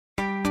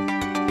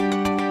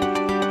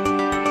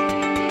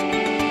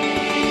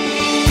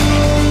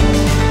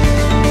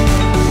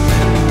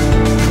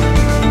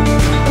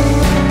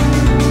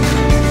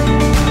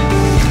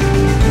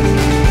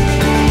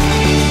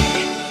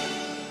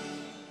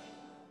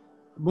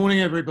Good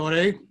morning,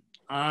 everybody.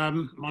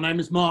 My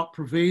name is Mark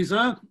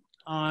Prevezer.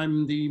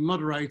 I'm the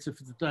moderator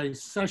for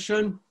today's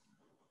session.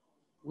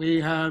 We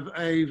have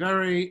a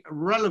very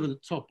relevant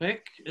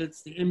topic.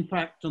 It's the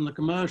impact on the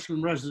commercial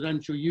and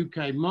residential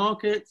UK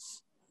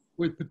markets,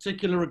 with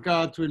particular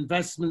regard to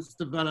investments,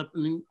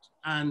 development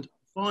and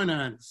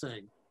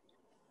financing.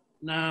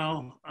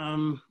 Now,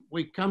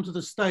 we come to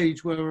the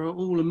stage where we're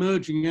all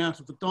emerging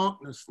out of the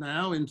darkness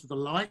now into the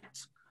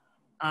light,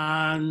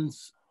 and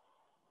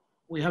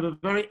we have a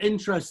very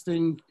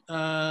interesting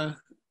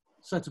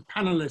set of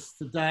panelists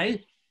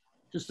today.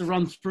 Just to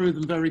run through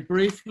them very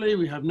briefly,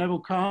 we have Neville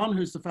Kahn,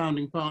 who's the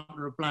founding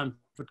partner of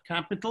Blandford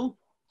Capital.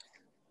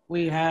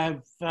 We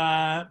have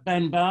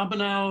Ben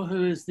Barbanel,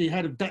 who is the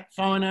head of debt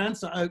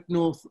finance at Oak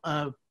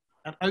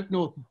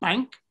North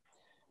Bank.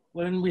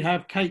 When we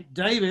have Kate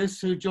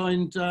Davies, who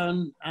joined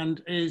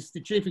and is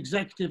the chief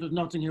executive of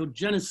Notting Hill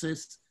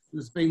Genesis, and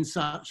has been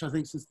such, I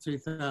think, since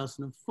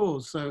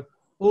 2004. So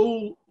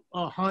all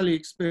are highly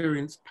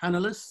experienced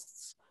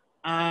panelists,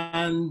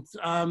 and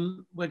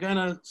we're going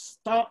to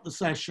start the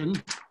session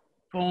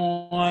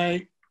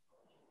by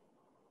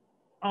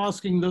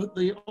asking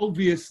the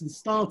obvious and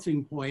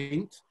starting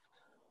point,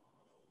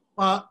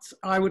 but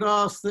I would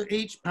ask that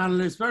each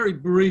panelist very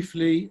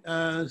briefly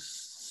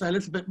say a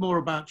little bit more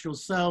about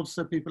yourselves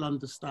so people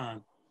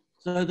understand.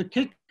 So the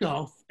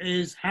kickoff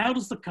is, how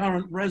does the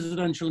current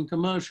residential and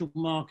commercial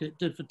market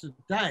differ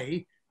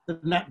today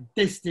than that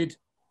did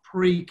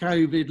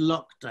pre-COVID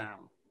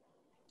lockdown?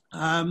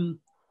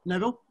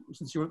 Neville,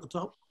 since you're at the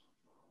top.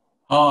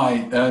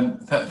 Hi,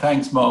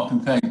 thanks Mark,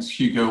 and thanks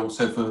Hugo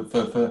also for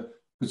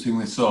putting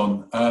this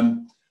on.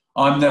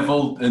 I'm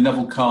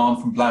Neville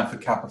Kahn from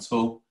Blandford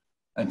Capital.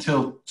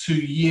 Until 2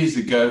 years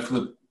ago, for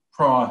the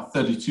prior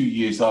 32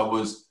 years, I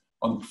was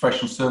on the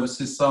professional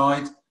services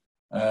side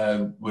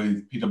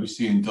with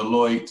PwC and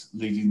Deloitte,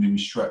 leading the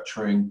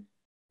restructuring,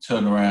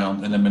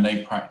 turnaround and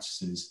M&A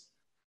practices.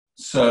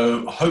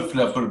 So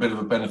hopefully I've got a bit of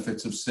a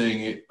benefit of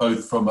seeing it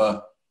both from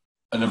an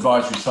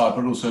advisory side,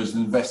 but also as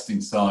an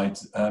investing side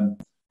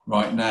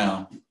right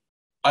now.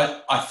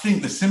 I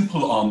think the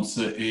simple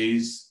answer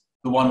is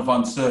the one of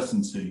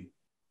uncertainty.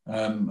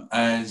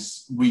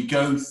 As we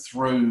go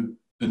through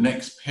the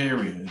next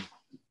period,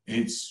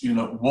 it's,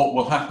 what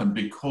will happen,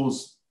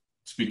 because,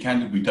 to be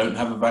candid, we don't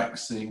have a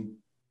vaccine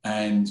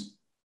and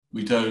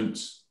we don't,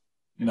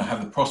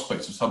 have the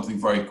prospect of something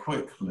very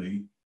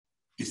quickly.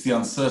 It's the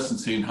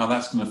uncertainty and how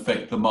that's going to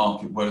affect the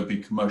market, whether it be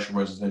commercial,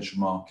 residential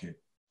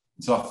market.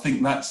 So I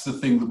think that's the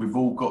thing that we've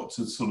all got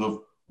to sort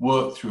of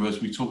work through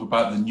as we talk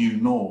about the new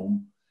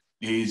norm,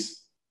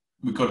 is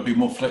we've got to be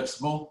more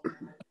flexible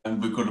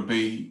and we've got to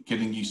be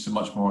getting used to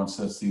much more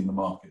uncertainty in the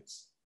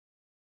markets.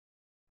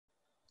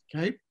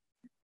 Okay.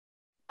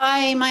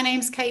 Hi, my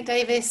name's Kate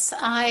Davies.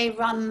 I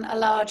run a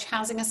large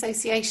housing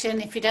association.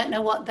 If you don't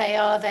know what they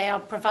are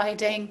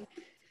providing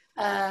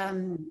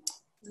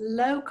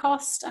low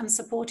cost and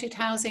supported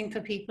housing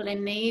for people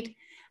in need.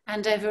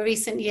 And over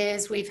recent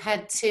years, we've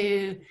had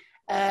to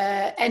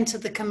enter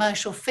the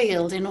commercial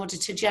field in order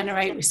to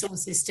generate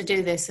resources to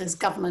do this, as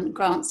government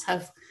grants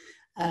have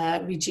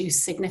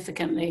reduced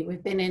significantly.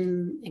 We've been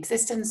in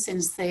existence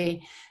since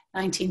the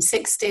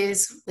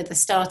 1960s with a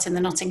start in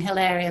the Notting Hill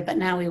area, but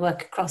now we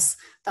work across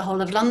the whole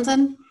of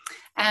London.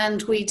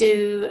 And we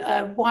do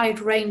a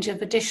wide range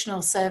of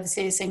additional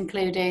services,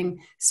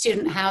 including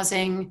student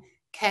housing,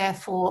 care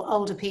for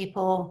older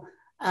people,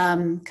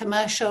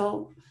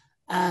 commercial,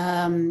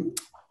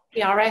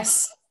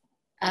 PRS,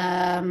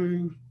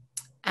 and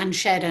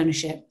shared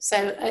ownership.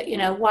 So,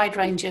 a wide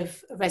range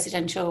of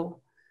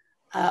residential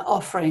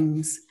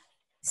offerings.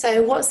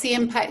 So what's the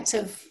impact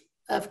of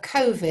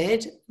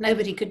COVID?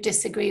 Nobody could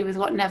disagree with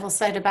what Neville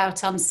said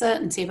about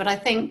uncertainty, but I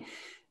think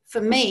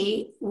for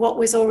me, what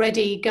was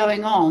already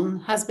going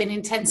on has been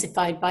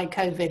intensified by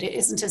COVID. It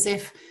isn't as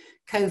if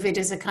COVID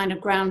is a kind of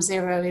ground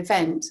zero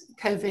event.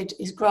 COVID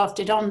is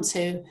grafted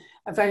onto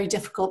a very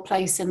difficult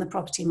place in the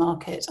property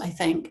market, I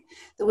think.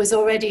 There was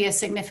already a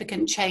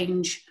significant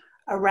change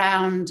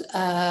around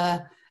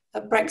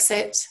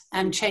Brexit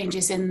and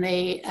changes in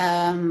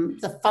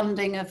the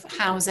funding of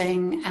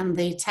housing and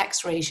the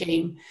tax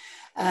regime,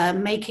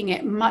 making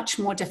it much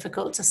more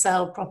difficult to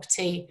sell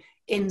property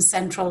in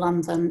central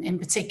London in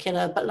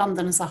particular, but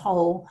London as a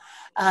whole.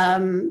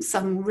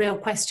 Some real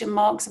question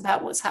marks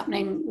about what's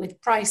happening with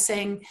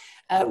pricing,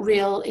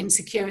 real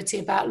insecurity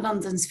about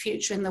London's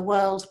future in the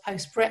world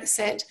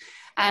post-Brexit,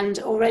 and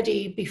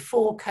already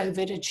before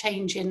COVID, a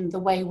change in the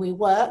way we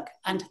work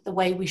and the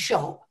way we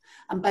shop.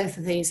 And both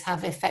of these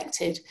have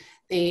affected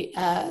the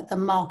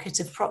market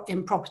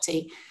in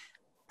property.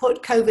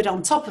 Put COVID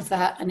on top of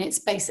that, and it's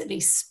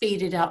basically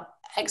speeded up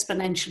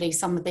exponentially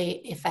some of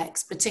the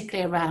effects,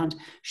 particularly around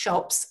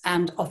shops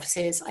and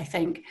offices, I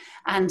think.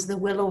 And there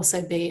will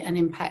also be an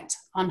impact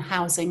on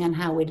housing and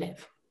how we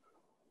live.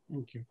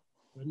 Thank you.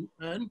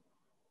 Ben?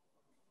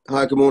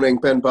 Hi, good morning.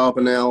 Ben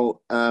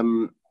Barbanel,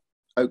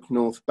 Oak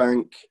North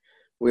Bank.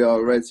 We are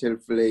a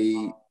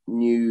relatively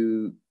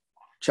new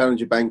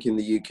challenger bank in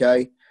the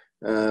UK.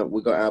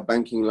 We got our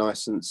banking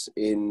license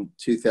in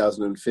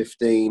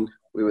 2015.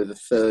 we were the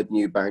third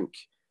new bank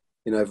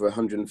in over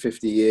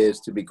 150 years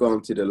to be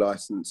granted a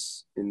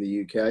licence in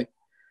the UK.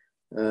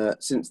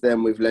 Since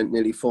then, we've lent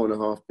nearly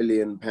 £4.5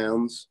 billion.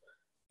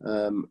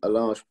 A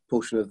large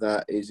portion of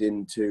that is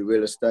into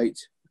real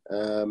estate.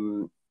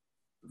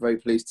 Very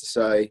pleased to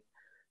say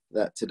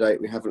that to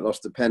date we haven't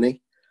lost a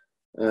penny.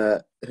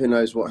 Who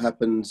knows what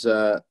happens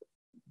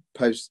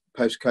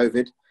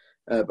post-COVID,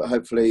 but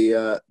hopefully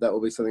that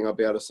will be something I'll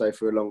be able to say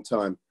for a long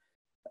time.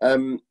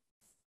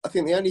 I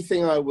think the only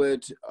thing I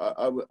would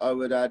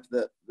add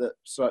that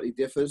slightly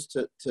differs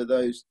to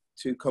those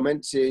two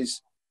comments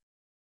is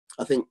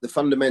I think the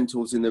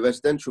fundamentals in the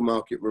residential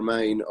market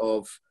remain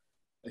of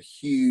a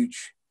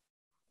huge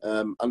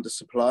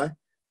undersupply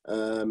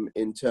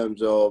in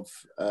terms of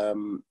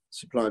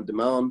supply and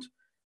demand.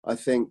 I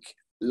think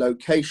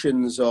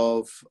locations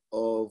of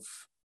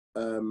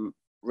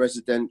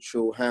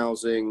residential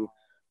housing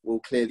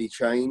will clearly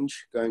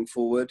change going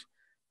forward.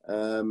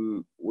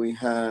 We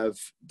have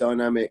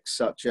dynamics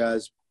such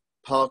as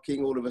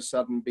parking all of a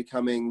sudden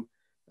becoming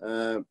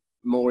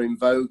more in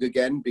vogue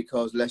again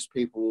because less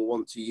people will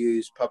want to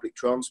use public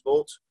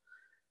transport.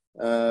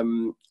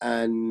 And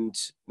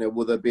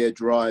will there be a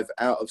drive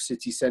out of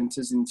city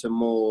centres into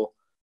more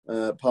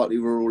partly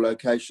rural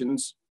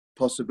locations?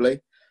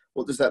 Possibly.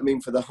 What does that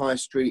mean for the high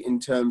street in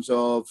terms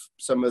of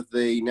some of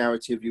the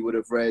narrative you would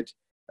have read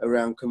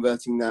around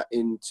converting that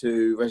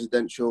into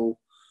residential?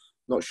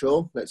 Not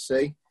sure. Let's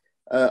see.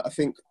 I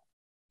think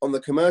on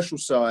the commercial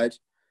side,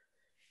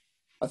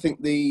 I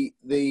think the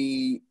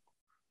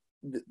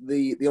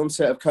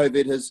onset of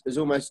COVID has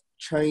almost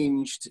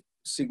changed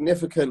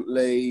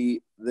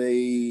significantly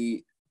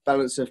the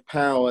balance of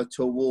power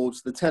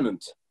towards the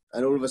tenant.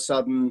 And all of a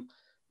sudden,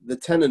 the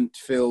tenant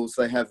feels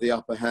they have the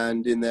upper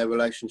hand in their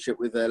relationship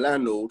with their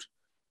landlord,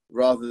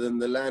 rather than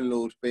the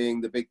landlord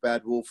being the big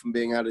bad wolf and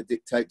being able to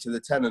dictate to the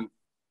tenant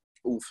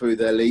all through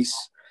their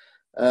lease.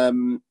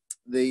 The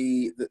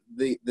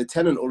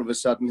tenant all of a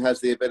sudden has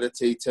the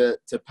ability to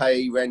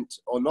pay rent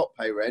or not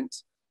pay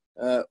rent,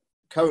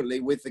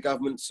 currently with the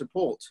government's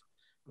support.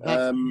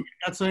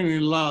 That's only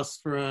lasts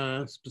for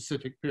a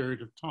specific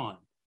period of time.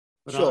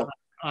 But sure.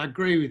 I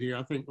agree with you.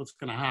 I think what's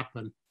going to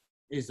happen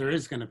is there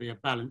is going to be a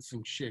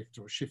balancing shift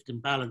or a shift in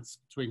balance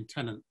between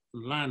tenant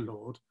and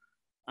landlord,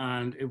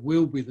 and it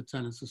will be the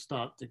tenants who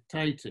start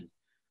dictating.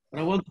 But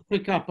I want to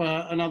pick up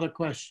another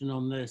question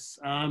on this.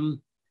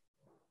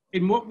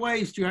 In what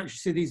ways do you actually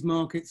see these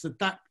markets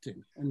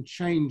adapting and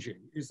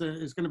changing? Is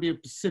going to be a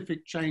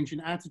specific change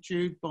in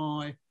attitude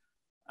by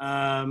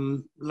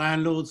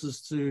landlords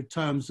as to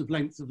terms of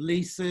length of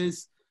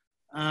leases?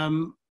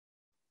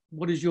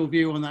 What is your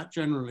view on that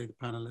generally, the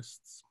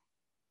panellists?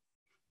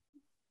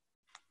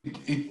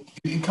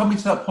 In coming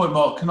to that point,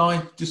 Mark, can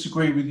I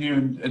disagree with you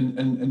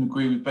and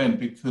agree with Ben?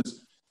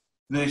 Because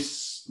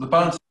the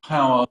balance of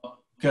power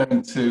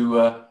going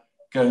to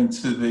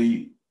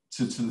the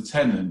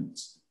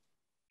tenants,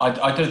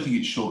 I don't think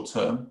it's short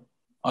term.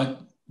 In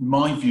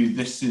my view,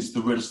 this is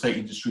the real estate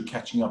industry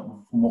catching up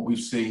from what we've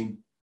seen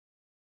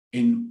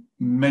in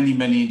many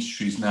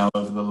industries now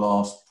over the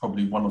last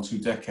probably 1 or 2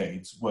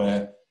 decades,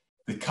 where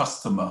the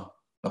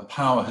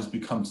power has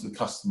become to the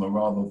customer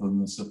rather than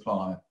the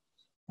supplier.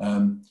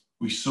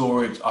 We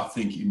saw it, I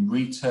think, in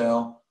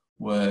retail,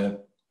 where,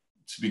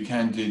 to be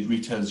candid,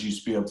 retailers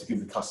used to be able to give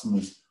the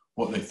customers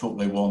what they thought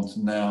they want,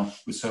 and now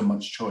with so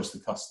much choice, the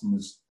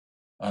customers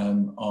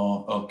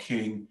are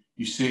king.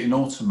 You see it in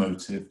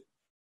automotive,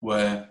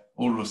 where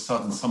all of a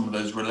sudden some of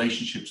those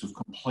relationships have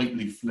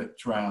completely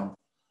flipped around.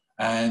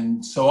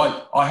 And so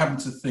I happen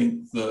to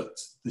think that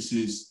this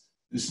is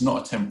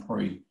not a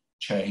temporary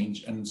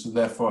change, and so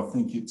therefore I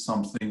think it's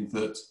something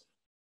that,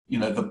 you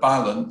know, the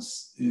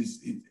balance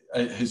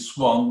has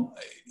swung.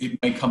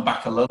 It may come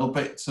back a little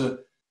bit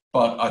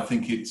but I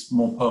think it's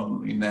more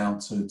permanently now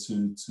to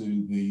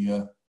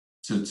the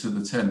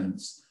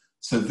tenants.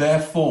 So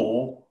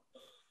therefore,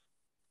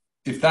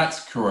 if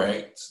that's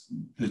correct,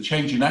 the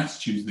change in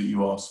attitudes that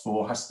you asked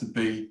for has to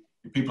be,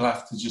 people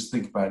have to just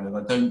think about it.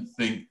 I don't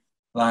think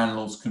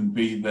landlords can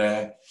be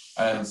there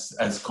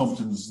as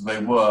confident as they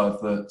were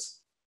that,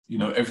 you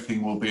know,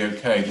 everything will be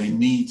okay. They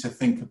need to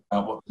think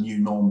about what the new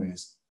norm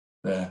is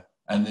there.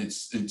 And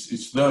it's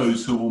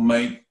those who will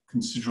make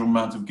considerable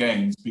amount of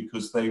gains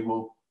because they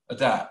will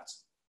adapt.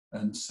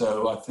 And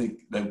so I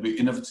think they'll be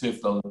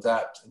innovative, they'll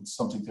adapt, and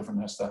something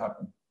different has to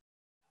happen.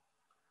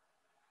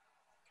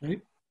 Okay.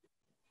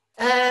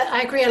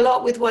 I agree a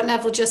lot with what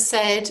Neville just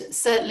said.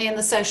 Certainly in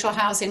the social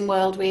housing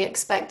world, we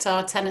expect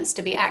our tenants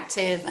to be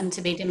active and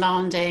to be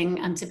demanding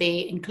and to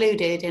be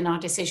included in our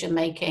decision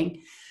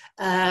making.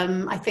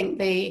 I think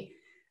the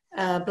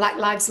Black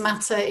Lives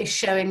Matter is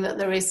showing that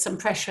there is some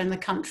pressure in the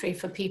country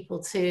for people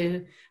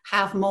to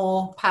have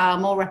more power,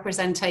 more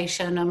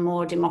representation and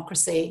more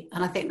democracy.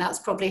 And I think that's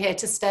probably here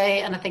to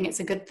stay, and I think it's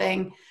a good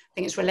thing. I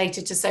think it's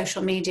related to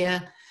social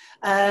media.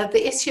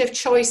 The issue of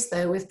choice,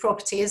 though, with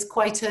property is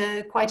quite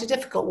a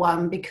difficult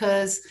one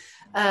because,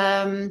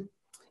 you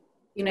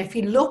know, if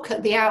you look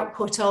at the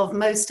output of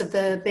most of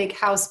the big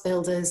house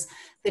builders,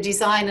 the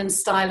design and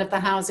style of the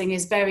housing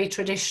is very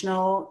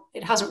traditional.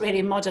 It hasn't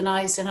really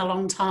modernised in a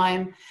long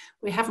time.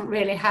 We haven't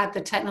really had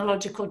the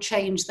technological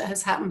change that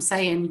has happened,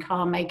 say, in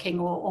car making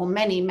or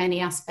many, many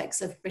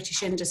aspects of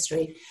British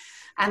industry.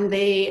 And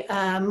the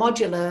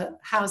modular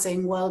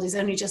housing world is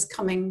only just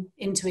coming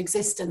into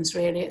existence,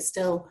 really. It's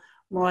still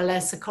more or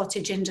less a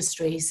cottage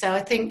industry. So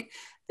I think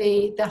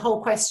the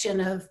whole question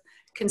of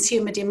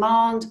consumer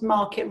demand,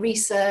 market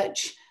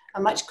research, a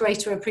much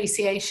greater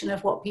appreciation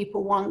of what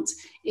people want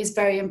is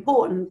very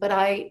important. But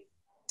I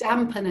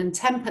dampen and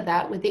temper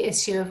that with the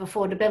issue of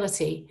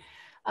affordability.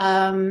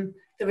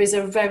 There is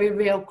a very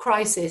real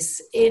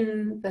crisis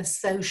in the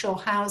social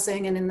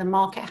housing and in the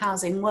market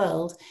housing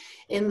world,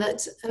 in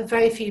that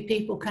very few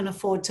people can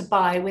afford to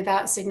buy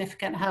without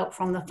significant help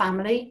from the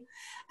family.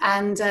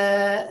 And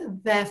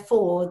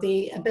therefore,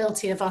 the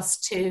ability of us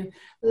to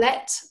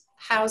let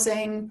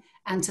housing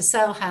and to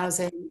sell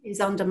housing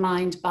is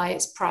undermined by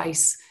its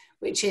price,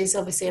 which is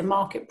obviously a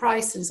market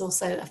price and is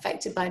also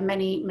affected by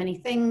many, many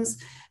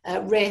things,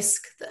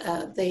 risk,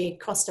 the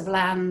cost of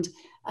land,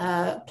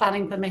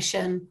 planning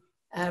permission,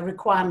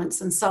 requirements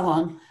and so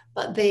on.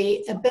 But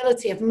the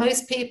ability of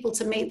most people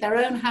to meet their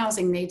own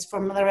housing needs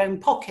from their own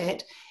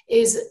pocket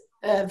is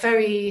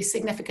very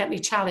significantly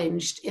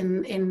challenged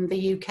in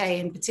the UK,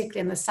 and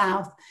particularly in the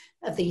south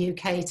of the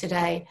UK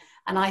today.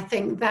 And I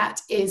think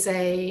that is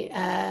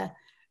a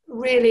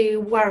really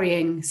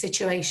worrying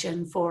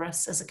situation for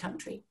us as a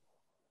country.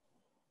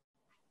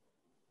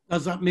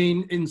 Does that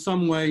mean in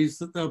some ways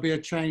that there'll be a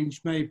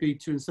change maybe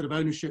to, instead of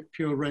ownership,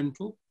 pure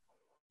rental?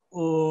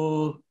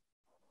 Or,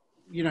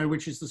 you know,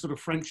 which is the sort of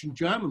French and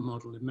German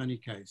model in many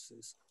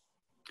cases?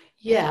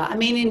 Yeah, I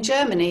mean, in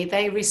Germany,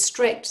 they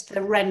restrict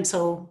the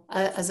rental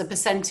as a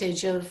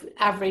percentage of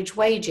average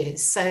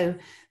wages. So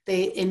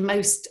in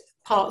most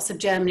parts of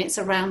Germany, it's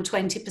around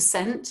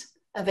 20%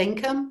 of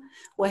income.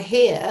 Where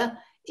here,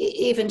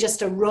 even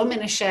just a room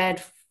in a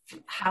shared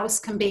house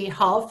can be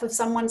half of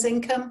someone's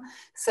income.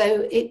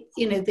 So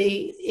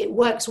it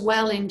works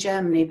well in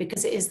Germany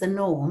because it is the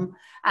norm,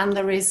 and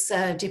there is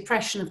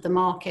depression of the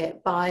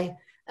market by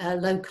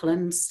local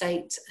and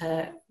state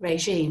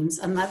regimes,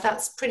 and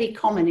that's pretty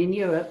common in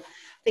Europe.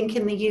 I think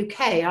in the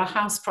UK, our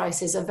house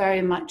prices are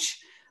very much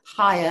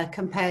higher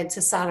compared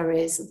to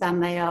salaries than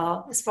they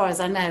are, as far as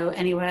I know,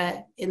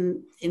 anywhere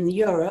in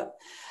Europe,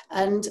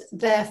 and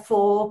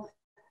therefore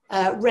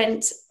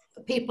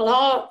people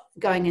are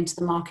going into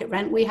the market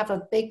rent. We have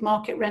a big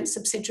market rent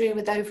subsidiary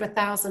with over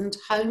 1,000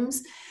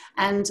 homes,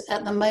 and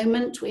at the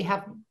moment we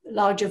have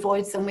larger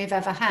voids than we've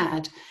ever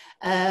had.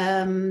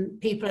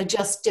 People are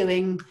just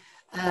doing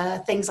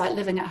things like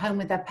living at home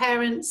with their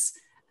parents,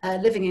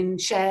 living in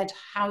shared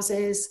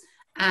houses,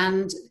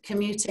 and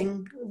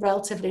commuting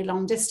relatively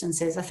long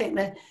distances. I think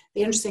the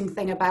interesting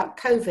thing about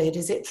COVID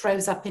is it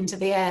throws up into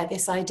the air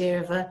this idea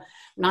of a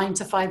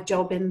 9-to-5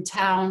 job in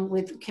town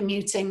with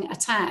commuting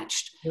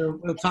attached.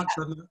 We'll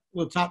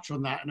touch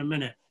on that in a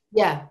minute.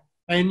 Yeah.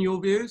 And your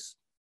views?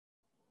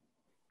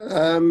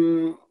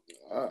 Yeah,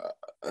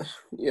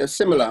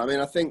 similar. I mean,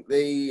 I think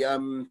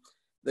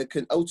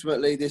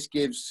ultimately this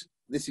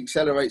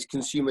accelerates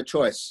consumer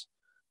choice.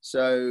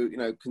 So, you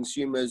know,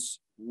 tenants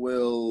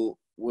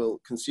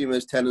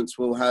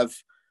will have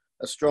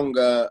a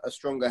stronger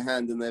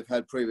hand than they've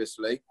had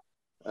previously.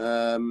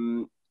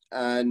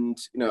 And,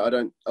 you know, I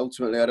don't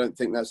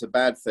think that's a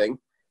bad thing.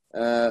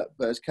 But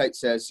as Kate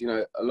says, you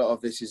know, a lot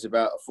of this is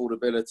about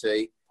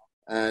affordability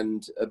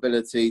and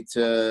ability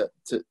to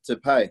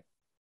pay.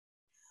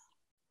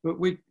 But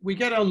we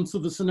get on to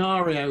the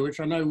scenario, which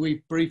I know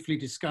we briefly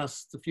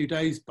discussed a few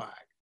days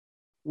back,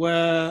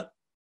 where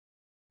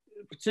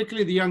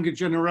particularly the younger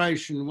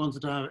generation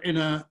wanted to have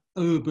inner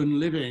urban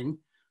living,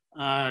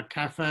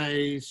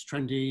 cafes,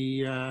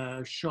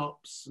 trendy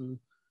shops and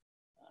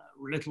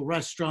little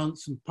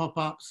restaurants and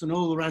pop-ups and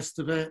all the rest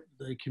of it.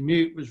 The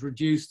commute was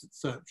reduced,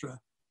 etc.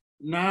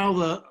 Now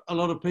that a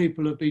lot of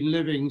people have been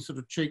living sort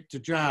of cheek to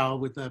jowl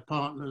with their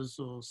partners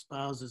or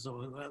spouses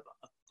or whoever,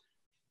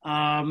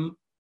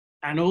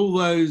 and all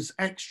those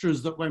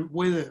extras that went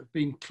with it have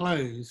been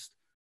closed,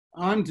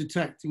 I'm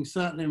detecting,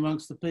 certainly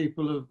amongst the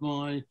people of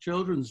my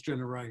children's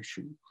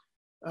generation,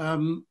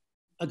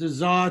 a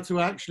desire to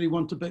actually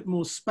want a bit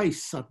more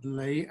space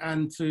suddenly,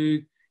 and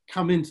to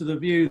come into the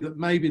view that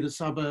maybe the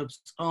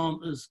suburbs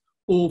aren't as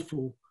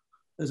awful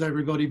as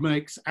everybody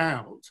makes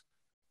out,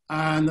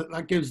 and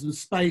that gives them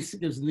space,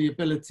 it gives them the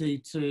ability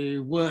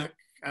to work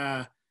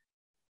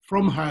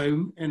from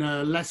home in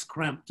a less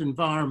cramped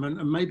environment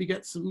and maybe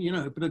get some, you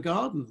know, a bit of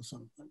garden or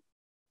something.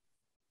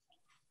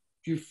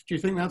 Do you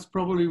think that's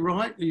probably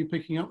right? Are you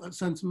picking up that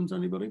sentiment,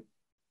 anybody?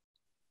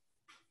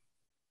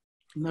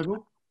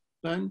 Neville,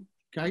 Ben,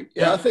 Kate?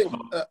 Yeah, I think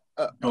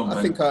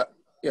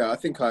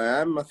I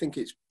am. I think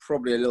it's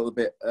probably a little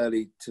bit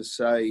early to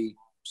say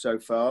so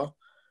far,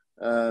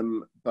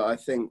 but I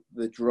think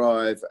the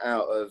drive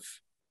out of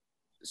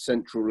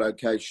central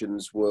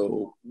locations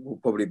will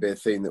probably be a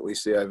theme that we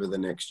see over the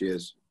next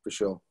years, for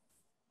sure.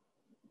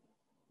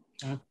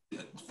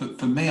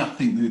 For me, I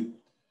think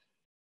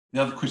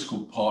the other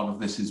critical part of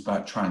this is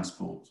about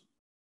transport.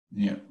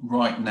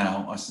 right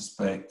now, I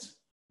suspect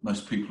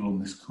most people on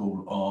this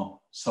call are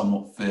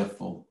somewhat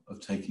fearful of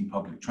taking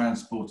public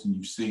transport, and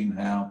you've seen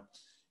how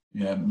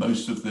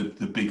most of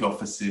the big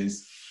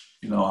offices,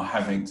 are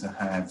having to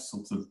have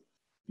sort of,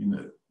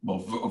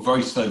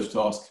 very slow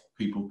to ask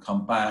people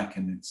come back,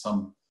 and it's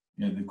some,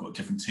 they've got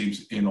different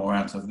teams in or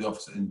out of the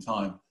office at any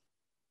time,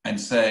 and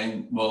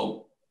saying,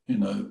 well,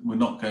 we're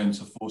not going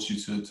to force you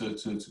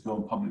to go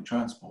on public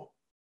transport.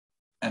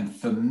 And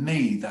for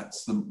me,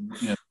 that's the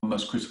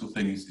most critical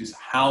thing is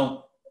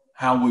how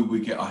will we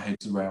get our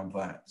heads around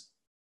that?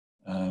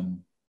 Well,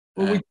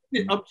 we did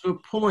it up to a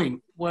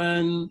point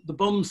when the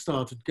bombs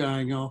started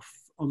going off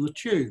on the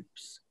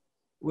tubes.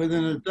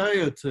 Within a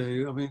day or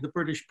two, I mean, the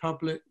British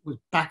public was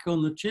back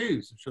on the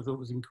tubes, which I thought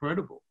was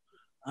incredible.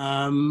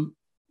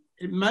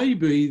 It may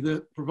be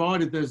that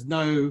provided there's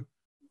no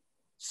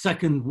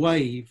second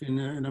wave in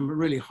a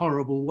really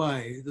horrible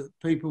way, that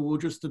people will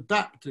just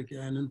adapt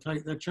again and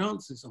take their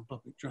chances on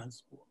public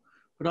transport.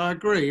 But I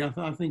agree,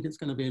 I think it's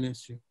going to be an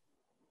issue.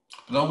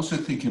 But I also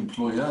think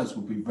employers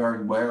will be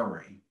very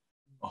wary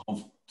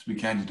of, to be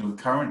candid,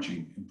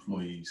 encouraging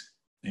employees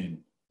in,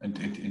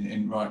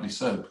 and rightly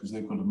so, because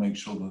they've got to make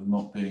sure that they're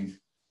not being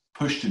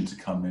pushed into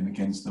coming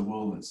against their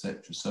will,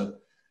 etc.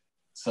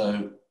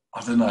 So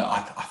I don't know.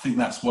 I think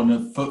that's one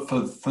of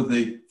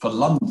for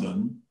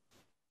London.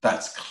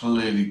 That's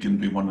clearly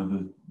going to be one of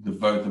the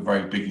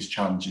very biggest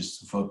challenges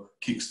for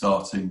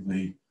kickstarting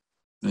the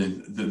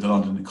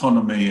London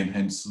economy, and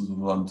hence the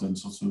London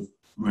sort of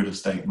real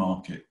estate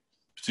market,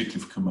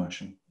 particularly for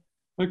commercial.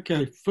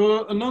 Okay,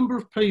 for a number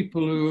of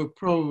people who are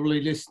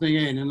probably listening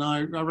in, and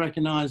I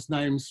recognise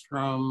names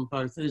from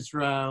both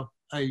Israel,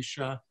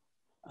 Asia,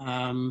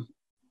 I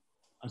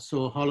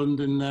saw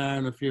Holland in there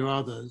and a few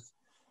others.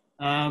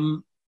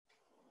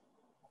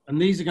 And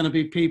these are going to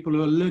be people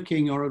who are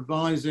looking or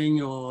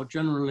advising or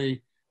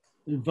generally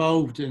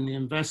involved in the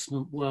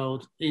investment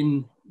world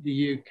in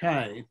the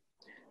UK.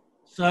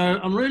 So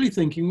I'm really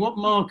thinking, what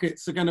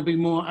markets are going to be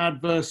more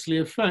adversely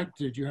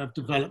affected? You have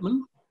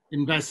development,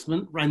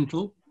 investment,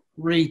 rental,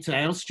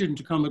 retail,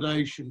 student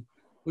accommodation,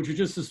 which are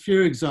just as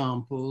few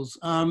examples.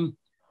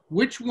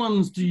 Which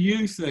ones do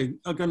you think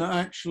are going to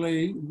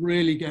actually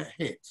really get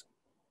hit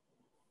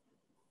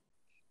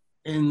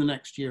in the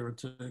next year or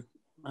two,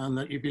 and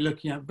that you'd be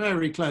looking at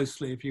very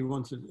closely if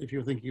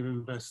you're thinking of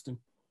investing?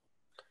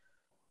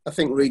 I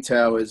think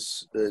retail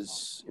has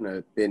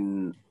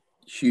been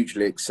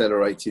hugely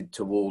accelerated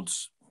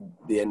towards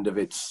the end of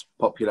its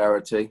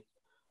popularity.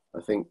 I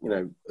think,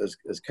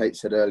 as Kate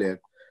said earlier,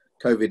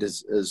 COVID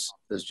has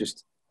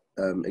just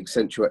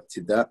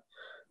accentuated that.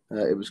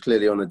 It was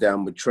clearly on a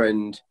downward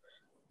trend.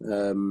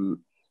 The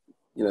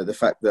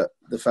fact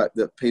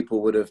that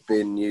people would have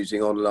been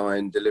using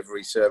online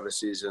delivery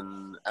services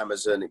and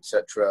Amazon,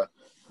 etc.,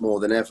 more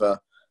than ever,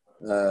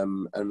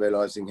 and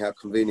realizing how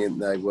convenient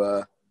they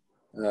were,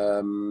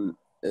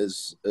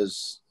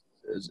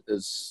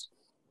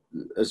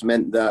 has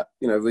meant that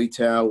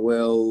retail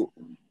will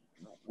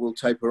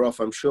taper off,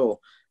 I'm sure.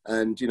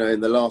 And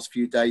in the last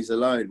few days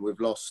alone, we've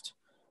lost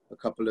a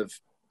couple of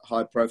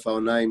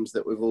high-profile names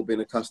that we've all been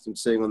accustomed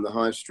to seeing on the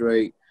high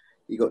street.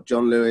 You got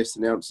John Lewis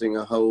announcing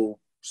a whole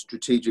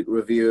strategic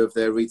review of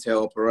their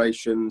retail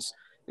operations.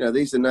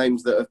 These are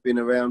names that have been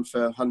around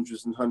for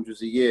hundreds and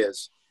hundreds of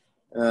years.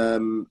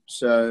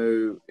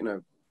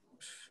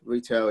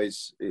 Retail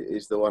is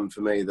the one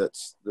for me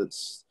that's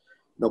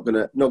not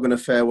gonna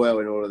fare well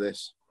in all of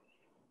this.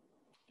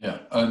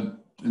 Yeah,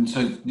 and so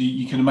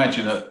you can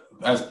imagine that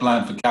as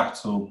Blandford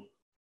Capital,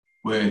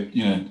 we're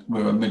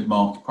a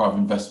mid-market private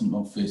investment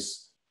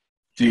office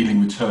dealing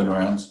with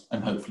turnarounds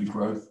and hopefully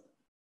growth.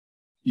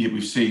 Yeah,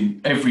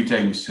 every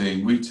day we're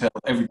seeing retail,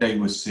 every day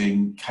we're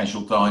seeing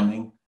casual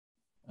dining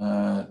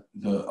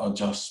that are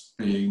just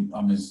being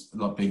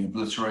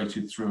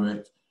obliterated through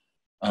it.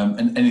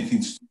 And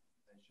anything to do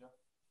with leisure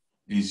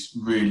is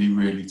really,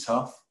 really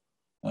tough.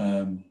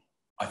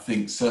 I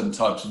think certain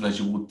types of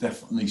leisure will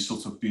definitely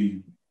sort of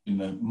be,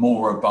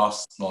 more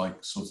robust,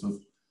 like sort of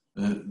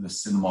the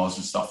cinemas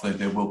and stuff.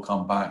 They will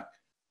come back.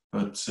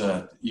 But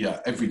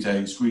every day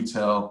it's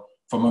retail.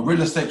 From a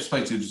real estate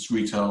perspective, it's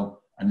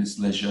retail and it's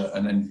leisure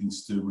and anything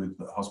to do with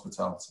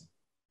hospitality,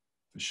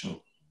 for sure.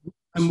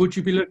 And would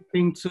you be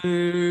looking to,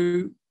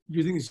 do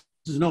you think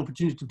there's an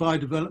opportunity to buy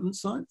development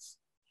sites,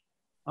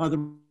 either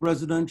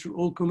residential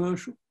or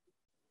commercial?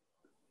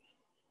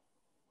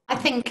 I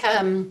think,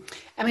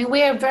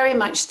 we're very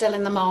much still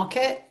in the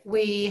market.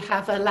 We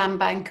have a land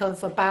bank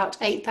of about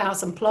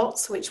 8,000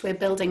 plots, which we're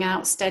building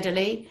out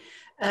steadily.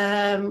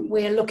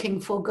 We're looking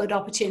for good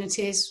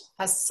opportunities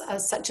as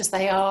such as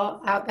they are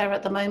out there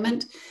at the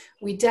moment.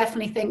 We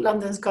definitely think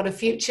London's got a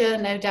future,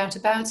 no doubt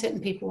about it,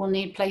 and people will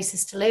need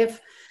places to live.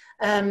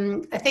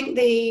 I think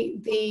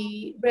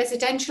the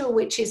residential,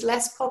 which is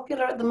less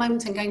popular at the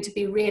moment and going to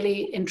be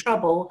really in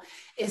trouble,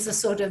 is a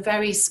sort of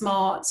very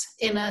smart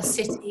inner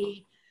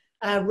city,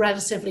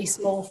 relatively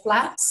small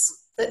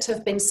flats that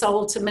have been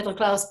sold to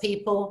middle-class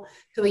people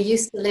who are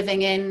used to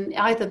living in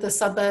either the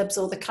suburbs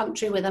or the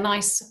country with a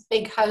nice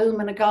big home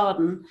and a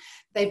garden.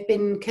 They've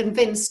been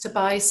convinced to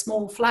buy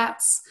small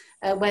flats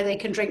where they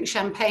can drink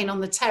champagne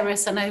on the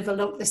terrace and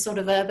overlook this sort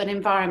of urban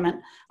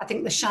environment. I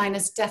think the shine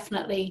has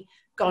definitely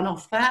gone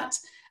off that.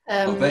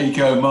 Well, there you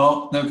go,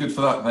 Mark. No good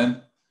for that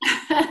then.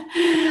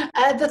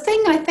 The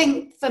thing I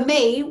think for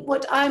me,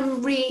 what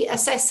I'm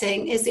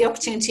reassessing is the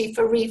opportunity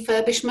for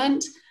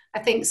refurbishment. I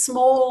think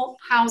small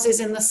houses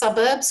in the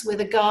suburbs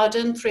with a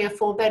garden, 3 or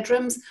 4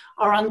 bedrooms,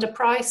 are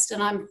underpriced,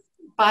 and I'm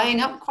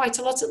buying up quite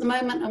a lot at the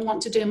moment and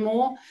want to do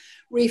more.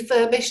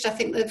 Refurbished, I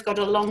think they've got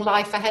a long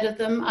life ahead of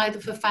them, either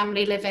for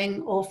family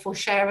living or for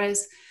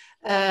sharers.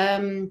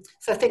 So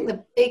I think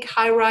the big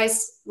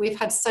high-rise, we've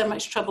had so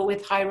much trouble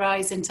with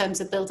high-rise in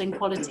terms of building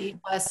quality,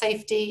 fire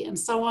safety and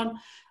so on.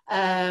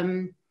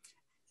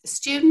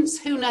 Students,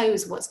 who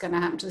knows what's going to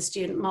happen to the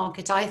student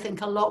market? I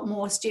think a lot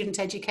more student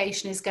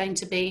education is going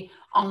to be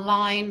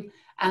online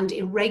and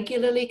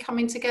irregularly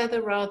coming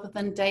together rather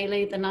than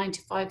daily, the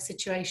 9-to-5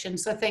 situation.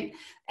 So I think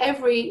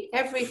every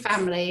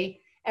family,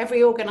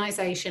 every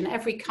organisation,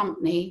 every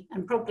company,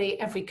 and probably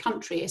every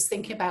country is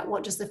thinking about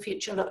what does the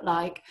future look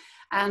like.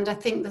 And I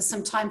think there's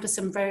some time for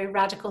some very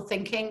radical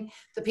thinking.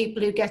 The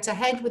people who get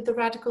ahead with the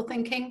radical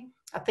thinking,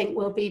 I think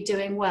will be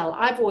doing well.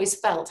 I've always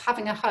felt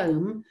having a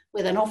home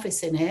with an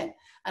office in it,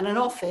 and an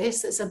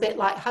office that's a bit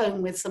like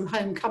home with some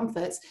home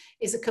comforts,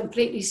 is a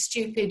completely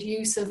stupid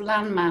use of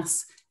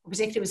landmass,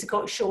 particularly as we've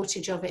got a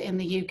shortage of it in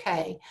the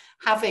UK.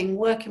 Having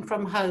working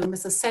from home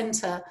as the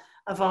centre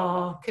of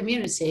our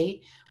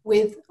community,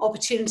 with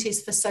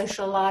opportunities for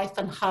social life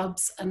and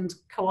hubs and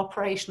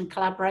cooperation and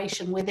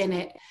collaboration within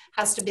it,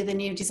 has to be the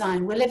new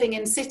design. We're living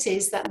in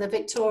cities that the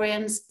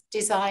Victorians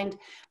designed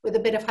with a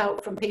bit of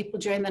help from people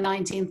during the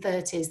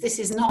 1930s. This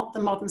is not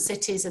the modern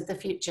cities of the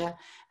future,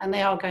 and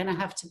they are going to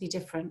have to be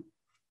different.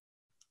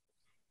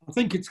 I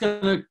think it's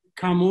going to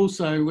come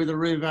also with a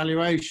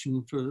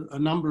reevaluation for a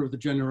number of the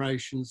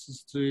generations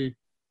as to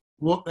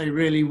what they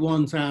really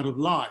want out of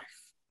life.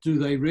 Do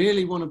they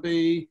really want to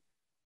be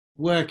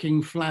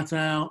working flat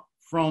out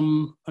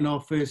from an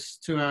office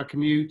to our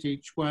commute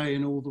each way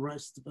and all the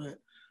rest of it?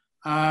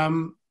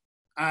 And,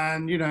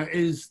 you know,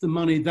 is the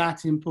money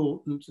that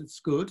important?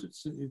 It's good,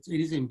 it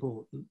is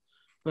important.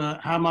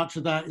 But how much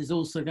of that is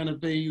also going to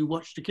be you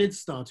watch the kids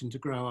starting to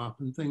grow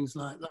up and things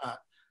like that?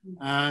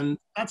 And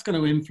that's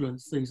going to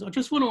influence things. I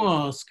just want to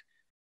ask,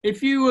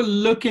 if you were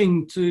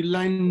looking to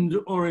lend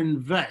or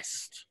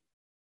invest,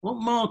 what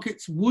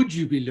markets would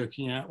you be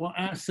looking at? What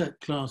asset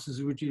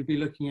classes would you be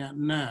looking at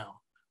now?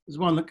 There's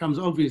one that comes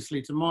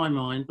obviously to my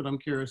mind, but I'm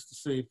curious to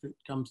see if it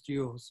comes to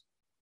yours.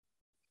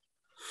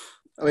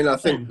 I mean, I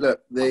think,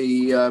 look,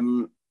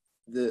 the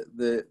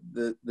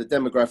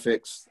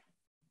demographics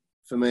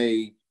for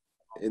me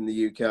in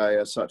the UK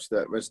are such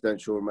that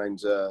residential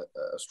remains a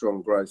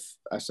strong growth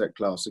asset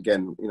class.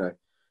 Again, you know,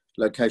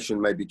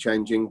 location may be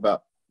changing,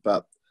 but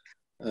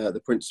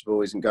the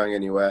principle isn't going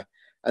anywhere.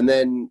 And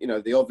then, you know,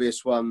 the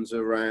obvious ones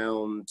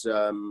around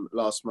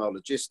last mile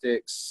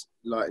logistics,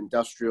 light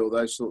industrial,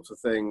 those sorts of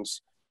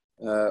things,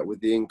 with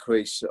the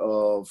increase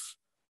of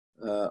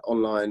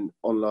online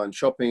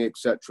shopping,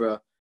 etc.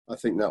 I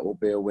think that will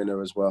be a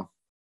winner as well.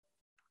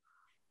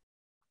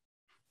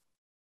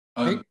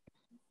 Oh,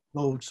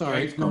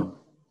 sorry. No.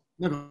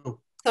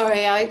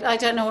 Sorry, I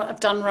don't know what I've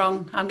done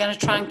wrong. I'm going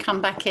to try and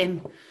come back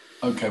in.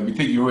 Okay, we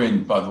think you're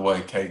in, by the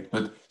way, Kate.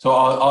 But so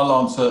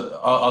I'll answer.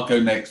 I'll go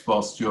next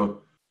whilst because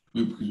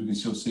we can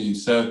still see you.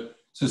 So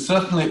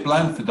certainly at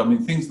Blandford, I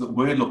mean, things that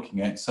we're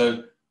looking at.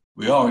 So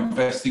we are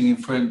investing in,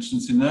 for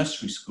instance, in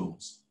nursery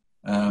schools.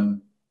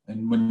 And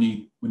when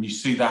you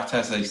see that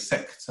as a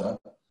sector,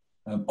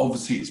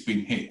 obviously it's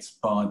been hit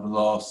by the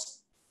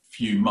last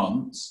few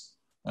months.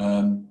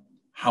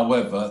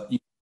 However, you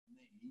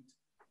need,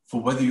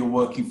 for whether you're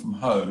working from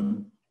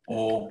home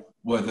or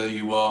whether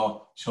you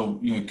are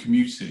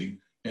commuting,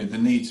 the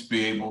need to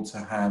be able to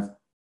have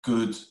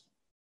good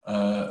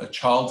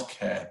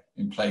childcare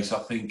in place, I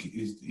think,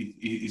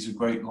 is a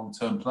great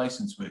long-term place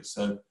into it.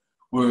 So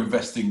we're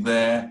investing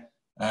there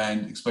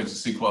and expect to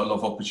see quite a lot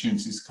of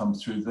opportunities come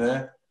through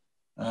there.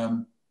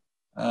 The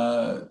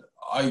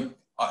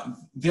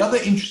other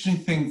interesting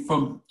thing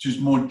from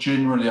just more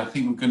generally, I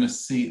think we're going to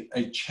see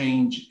a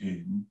change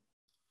in,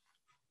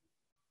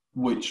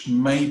 which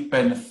may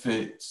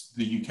benefit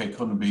the UK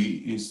economy,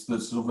 is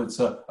that sort of it's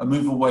a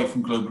move away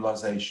from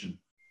globalisation.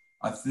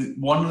 I think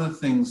one of the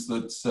things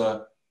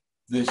that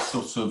this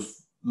sort of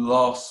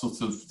last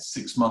sort of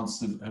 6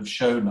 months have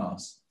shown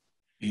us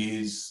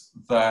is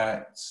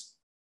that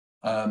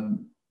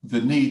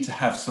the need to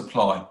have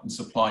supply and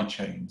supply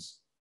chains,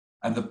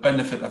 and the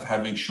benefit of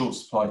having short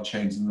supply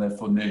chains and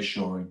therefore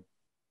nearshoring.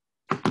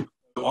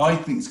 So I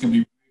think it's going to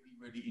be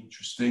really, really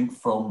interesting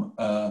from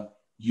a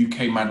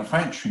UK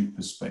manufacturing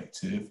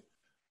perspective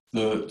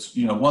that,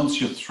 you know,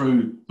 once you're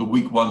through the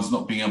weak ones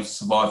not being able to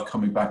survive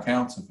coming back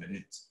out of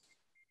it,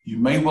 you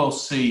may well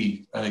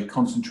see a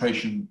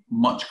concentration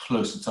much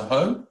closer to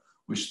home,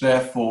 which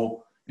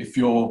therefore, if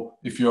you're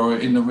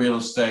in the real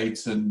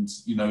estate and,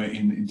 you know,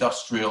 in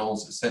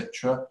industrials,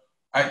 etc.,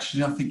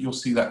 actually I think you'll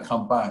see that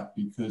come back,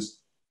 because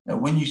you know,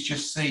 when you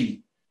just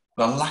see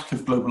the lack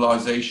of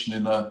globalization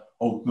in a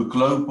or the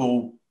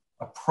global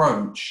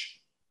approach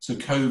to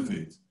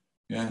COVID.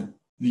 Yeah,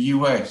 the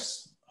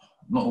US,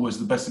 not always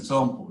the best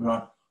example,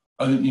 right?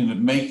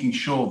 Making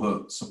sure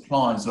that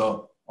supplies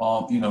are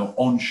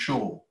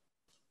onshore.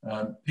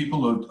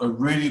 People are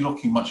really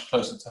looking much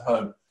closer to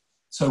home.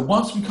 So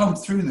once we come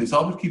through this,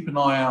 I would keep an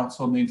eye out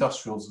on the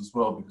industrials as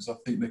well, because I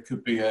think there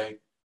could be a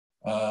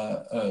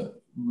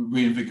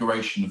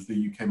reinvigoration of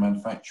the UK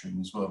manufacturing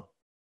as well.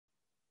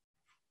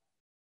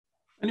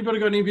 Anybody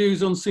got any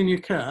views on senior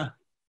care?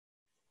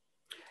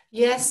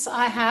 Yes,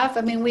 I have.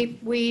 I mean,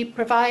 we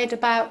provide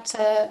about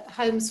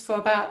homes for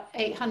about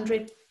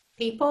 800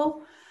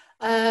 people.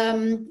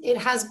 It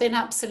has been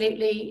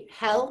absolutely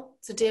hell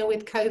to deal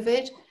with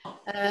COVID.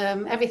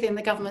 Everything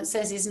the government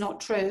says is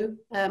not true.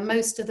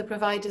 Most of the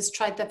providers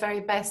tried their very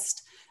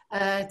best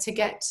to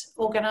get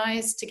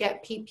organised, to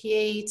get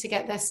PPE, to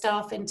get their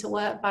staff into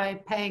work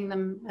by paying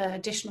them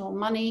additional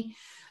money,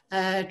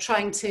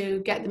 trying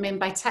to get them in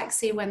by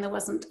taxi when there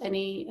wasn't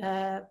any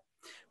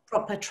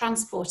proper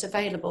transport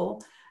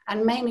available.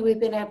 And mainly we've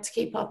been able to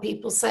keep our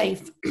people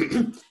safe,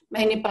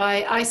 mainly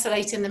by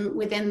isolating them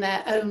within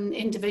their own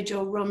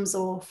individual rooms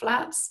or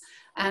flats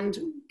and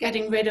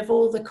getting rid of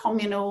all the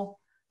communal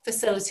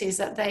facilities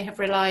that they have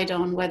relied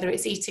on, whether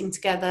it's eating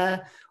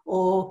together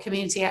or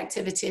community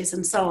activities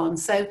and so on.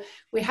 So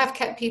we have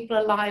kept people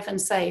alive and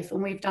safe,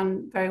 and we've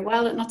done very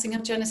well at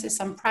Nottingham Genesis.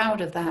 I'm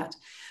proud of that.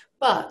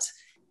 But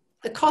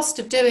the cost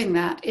of doing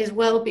that is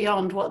well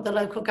beyond what the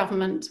local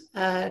government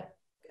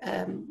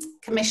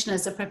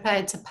commissioners are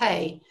prepared to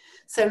pay.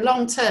 So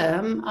long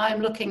term, I'm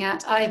looking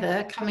at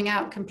either coming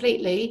out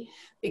completely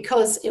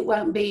because it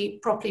won't be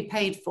properly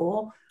paid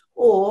for,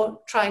 or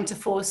trying to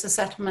force a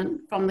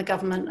settlement from the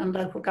government and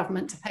local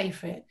government to pay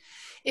for it.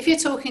 If you're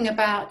talking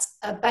about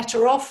a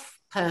better off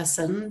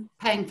person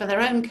paying for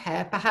their own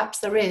care, perhaps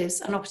there is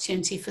an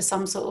opportunity for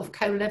some sort of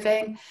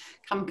co-living,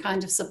 some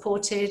kind of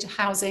supported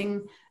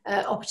housing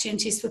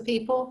opportunities for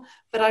people.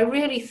 But I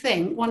really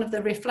think one of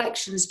the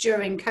reflections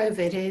during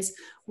COVID is,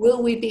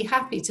 will we be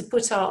happy to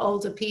put our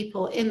older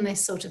people in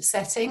this sort of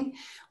setting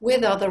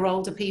with other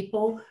older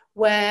people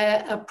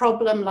where a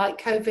problem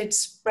like COVID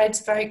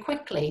spreads very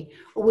quickly?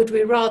 Or would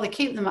we rather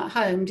keep them at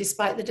home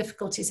despite the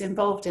difficulties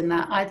involved in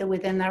that, either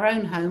within their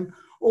own home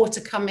or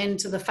to come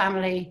into the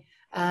family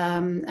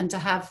and to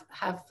have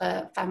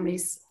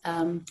families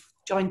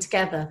join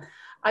together?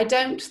 I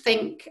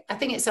think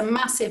it's a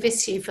massive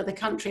issue for the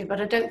country, but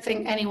I don't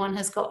think anyone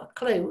has got a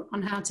clue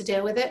on how to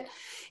deal with it.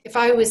 If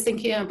I was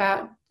thinking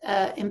about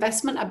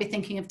investment, I'd be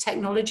thinking of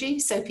technology,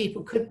 so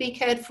people could be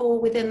cared for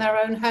within their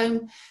own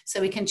home. So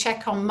we can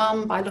check on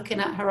mum by looking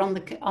at her on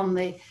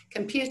the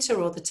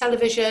computer or the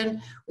television.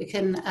 We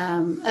can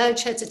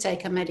urge her to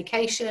take her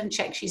medication,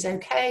 check she's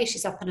okay,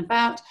 she's up and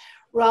about,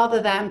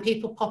 rather than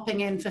people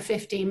popping in for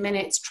 15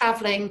 minutes,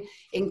 travelling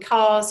in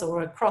cars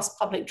or across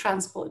public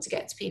transport to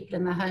get to people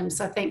in their homes.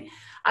 So I think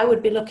I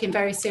would be looking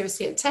very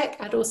seriously at tech.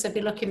 I'd also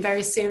be looking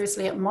very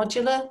seriously at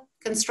modular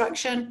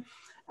construction,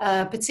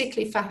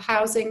 particularly for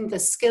housing, the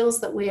skills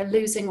that we are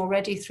losing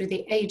already through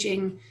the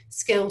ageing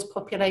skilled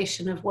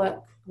population of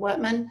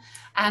workmen,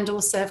 and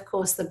also, of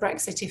course, the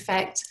Brexit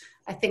effect.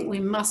 I think we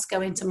must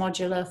go into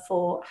modular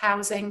for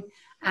housing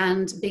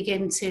and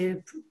begin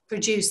to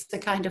produce the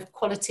kind of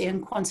quality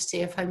and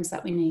quantity of homes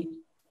that we need.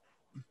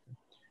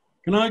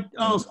 Can I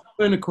ask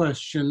Ben a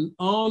question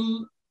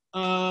on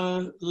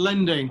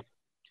lending?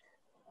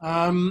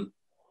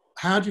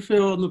 How do you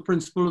feel on the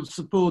principle of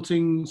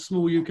supporting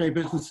small UK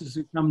businesses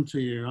who come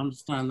to you? I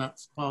understand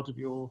that's part of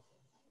your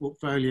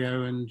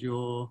portfolio and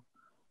your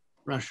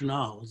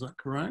rationale. Is that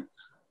correct?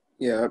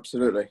 Yeah,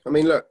 absolutely. I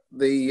mean, look,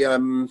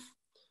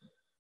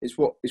 it's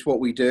what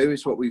we do.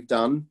 It's what we've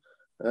done.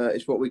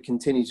 It's what we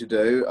continue to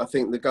do. I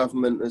think the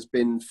government has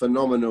been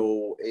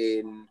phenomenal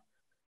in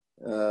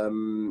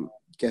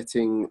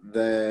getting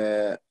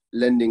their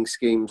lending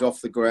schemes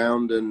off the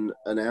ground and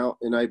out,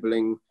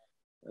 enabling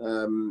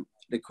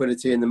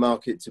liquidity in the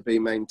market to be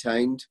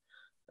maintained.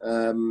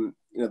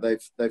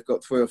 They've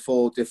got 3 or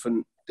 4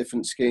 different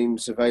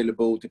schemes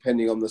available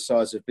depending on the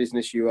size of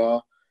business you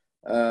are.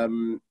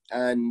 And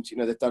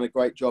they've done a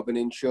great job in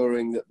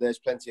ensuring that there's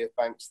plenty of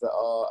banks that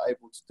are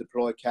able to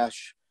deploy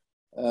cash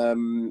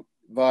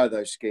via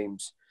those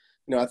schemes.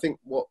 I think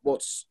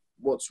what's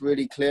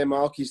really clear,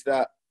 Mark, is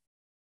that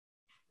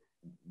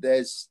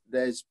there's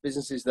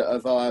businesses that are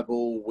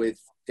viable with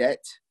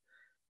debt,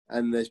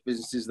 and there's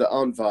businesses that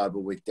aren't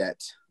viable with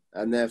debt.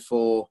 And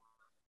therefore,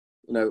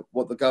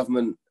 what the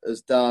government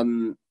has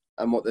done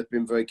and what they've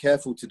been very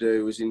careful to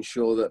do is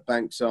ensure that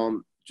banks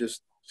aren't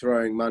just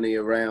throwing money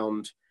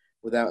around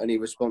without any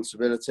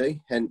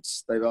responsibility.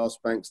 Hence, they've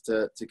asked banks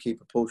to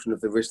keep a portion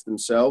of the risk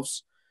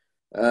themselves.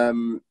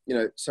 Some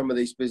of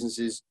these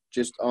businesses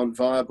just aren't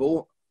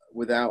viable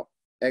without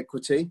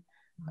equity,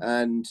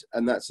 and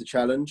that's a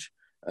challenge.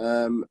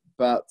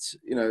 But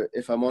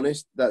if I'm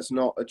honest, that's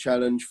not a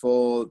challenge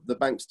for the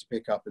banks to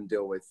pick up and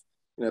deal with.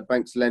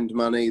 Banks lend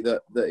money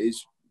that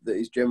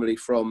is generally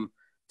from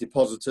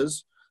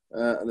depositors,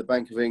 and the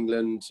Bank of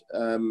England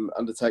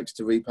undertakes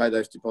to repay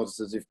those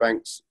depositors if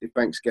banks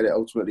get it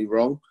ultimately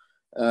wrong.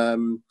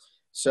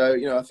 So,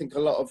 you know, I think a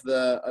lot of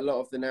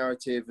the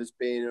narrative has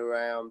been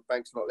around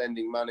banks not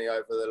lending money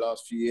over the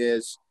last few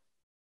years.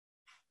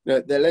 You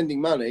know, they're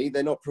lending money,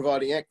 they're not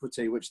providing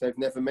equity, which they've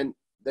never meant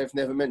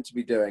to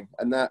be doing,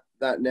 and that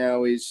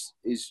now is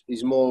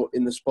more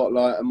in the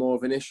spotlight and more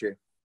of an issue.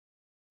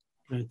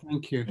 Okay,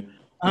 thank you.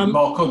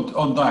 Mark,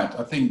 on that,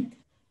 I think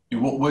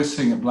what we're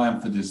seeing at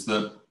Blandford is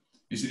that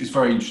it's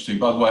very interesting.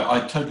 By the way,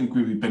 I totally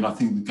agree with Ben. I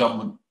think the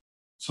government,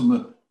 some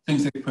of the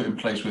things they put in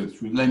place with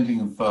through lending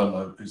and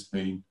furlough has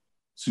been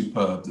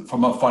superb.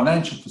 From a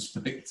financial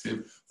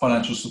perspective,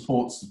 financial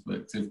support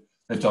perspective,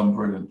 they've done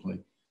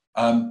brilliantly.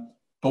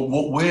 But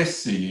what we're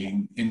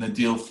seeing in the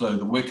deal flow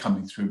that we're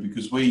coming through,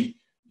 because we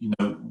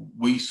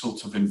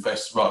sort of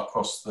invest right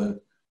across the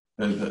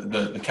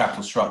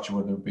capital structure,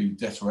 whether it be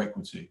debt or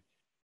equity.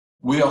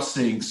 We are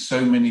seeing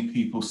so many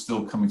people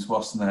still coming to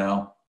us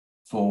now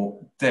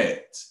for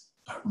debt,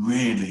 but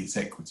really it's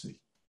equity.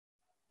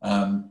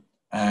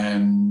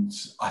 And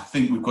I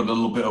think we've got a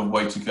little bit of a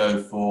way to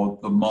go for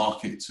the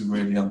market to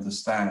really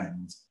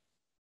understand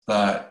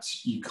that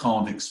you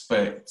can't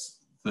expect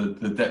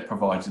the debt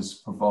providers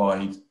to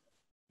provide,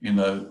 you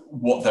know,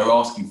 what they're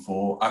asking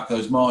for at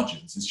those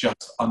margins. It's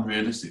just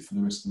unrealistic for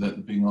the risk that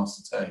they're being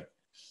asked to take.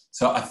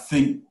 So I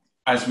think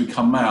as we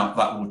come out,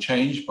 that will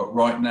change. But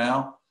right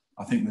now,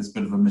 I think there's a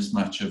bit of a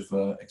mismatch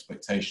of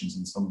expectations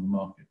in some of the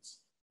markets.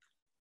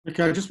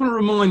 Okay, I just want to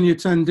remind the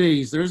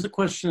attendees, there is a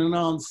question and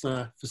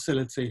answer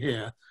facility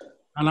here.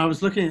 And I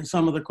was looking at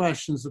some of the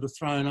questions that are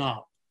thrown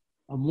up.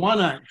 And one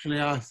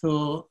actually I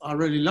thought I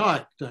really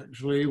liked,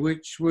 actually,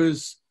 which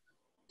was,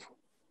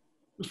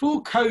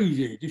 before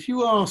COVID, if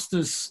you asked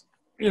us,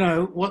 you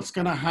know, what's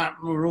going to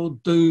happen, we're all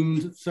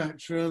doomed,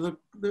 etc.,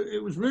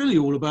 it was really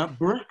all about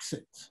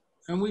Brexit.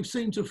 And we've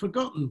seemed to have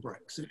forgotten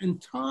Brexit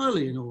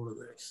entirely in all of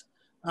this.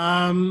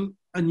 And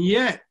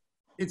yet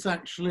it's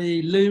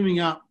actually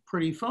looming up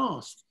pretty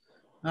fast.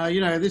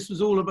 You know, this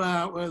was all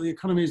about where the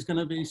economy is going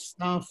to be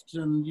stuffed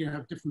and you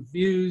have different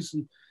views.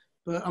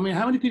 But I mean,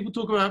 how many people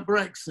talk about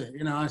Brexit?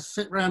 You know, I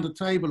sit around a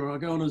table or I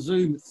go on a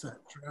Zoom, etc.,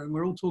 and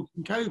we're all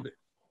talking COVID.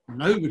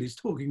 Nobody's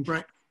talking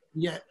Brexit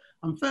yet.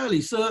 I'm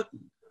fairly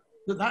certain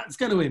that that's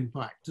going to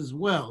impact as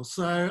well.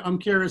 So I'm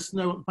curious to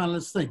know what the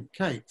panelists think.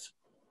 Kate?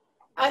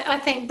 I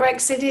think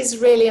Brexit is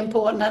really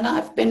important, and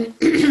I've been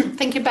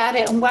thinking about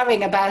it and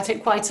worrying about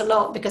it quite a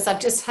lot, because I've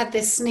just had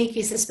this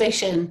sneaky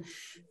suspicion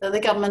that the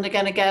government are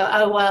going to go,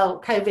 oh, well,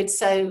 COVID's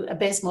so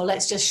abysmal,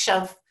 let's just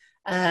shove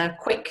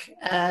quick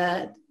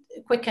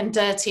and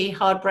dirty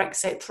hard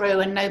Brexit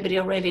through and nobody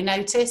will really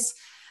notice.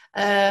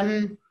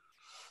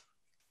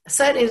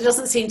 Certainly there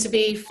doesn't seem to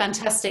be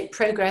fantastic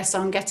progress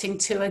on getting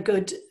to a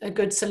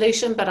good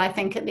solution, but I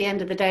think at the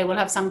end of the day we'll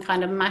have some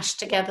kind of mashed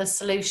together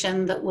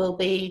solution that will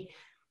be,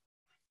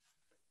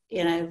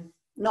 you know,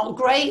 not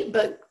great,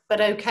 but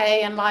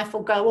okay, and life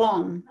will go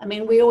on. I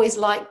mean, we always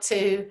like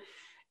to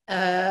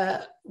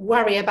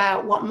worry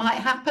about what might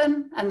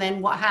happen, and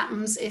then what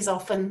happens is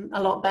often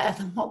a lot better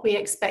than what we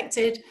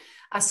expected.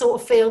 I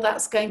sort of feel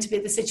that's going to be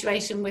the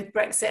situation with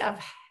Brexit.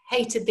 I've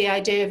hated the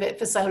idea of it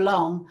for so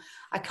long.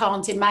 I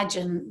can't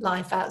imagine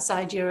life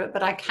outside Europe,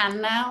 but I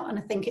can now, and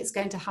I think it's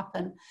going to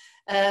happen.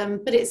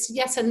 But it's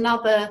yet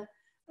another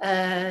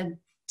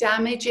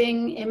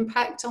damaging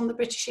impact on the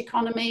British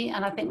economy,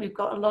 and I think we've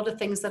got a lot of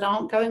things that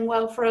aren't going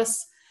well for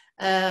us.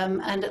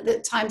 And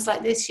at times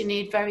like this, you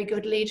need very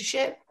good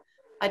leadership.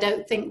 I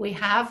don't think we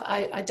have.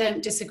 I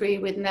don't disagree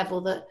with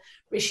Neville that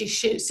Rishi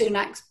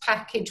Sunak's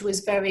package was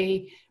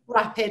very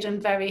rapid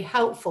and very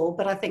helpful,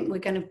 but I think we're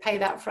going to pay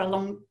that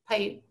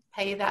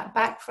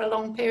back for a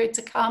long period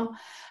to come.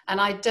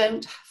 And I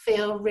don't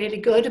feel really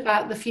good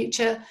about the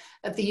future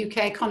of the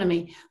UK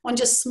economy. One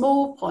just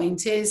small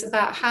point is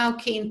about how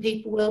keen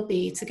people will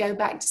be to go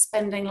back to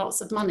spending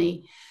lots of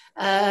money.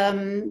 At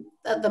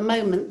the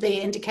moment, the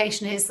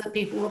indication is that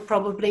people will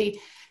probably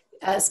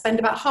spend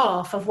about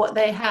half of what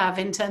they have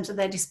in terms of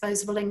their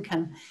disposable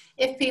income.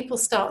 If people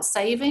start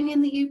saving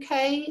in the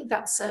UK,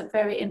 that's a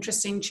very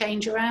interesting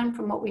change around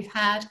from what we've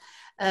had.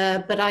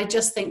 But I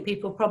just think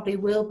people probably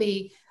will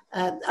be,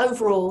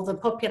 overall, the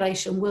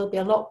population will be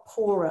a lot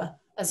poorer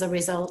as a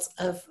result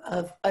of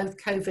both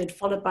COVID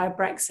followed by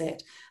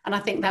Brexit. And I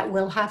think that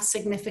will have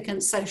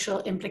significant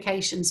social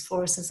implications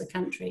for us as a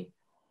country.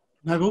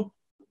 Neville?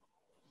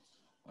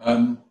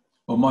 Well,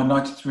 my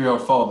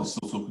 93-year-old father's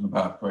still talking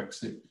about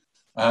Brexit.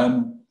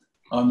 I'm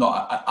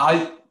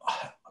not.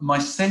 My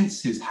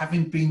sense is,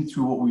 having been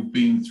through what we've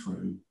been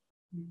through,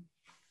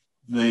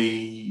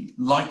 the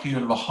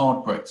likelihood of a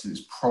hard Brexit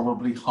is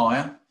probably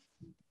higher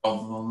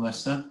rather than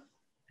lesser,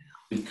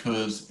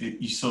 because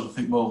you sort of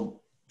think,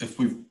 well, if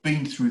we've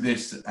been through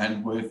this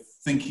and we're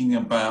thinking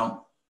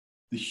about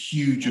the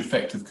huge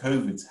effect of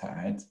COVID's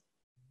had,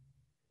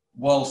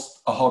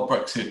 whilst a hard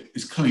Brexit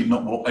is clearly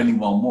not what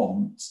anyone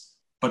wants,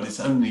 but it's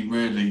only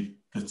really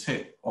the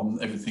tip on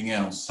everything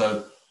else.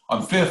 So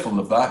I'm fearful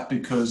of that,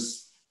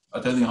 because I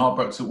don't think hard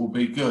Brexit will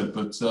be good.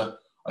 But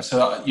I said,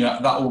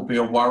 that will be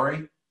a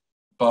worry.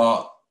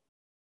 But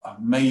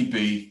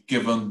maybe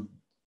given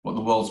what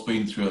the world's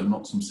been through and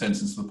knock some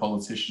sense into the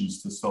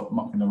politicians to stop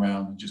mucking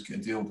around and just get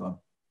a deal done.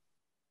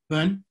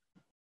 Ben?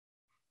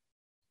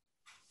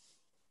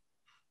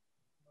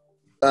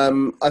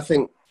 I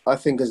think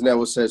as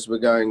Neville says, we're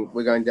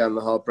going down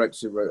the hard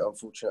Brexit route,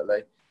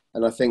 unfortunately,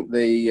 and I think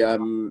the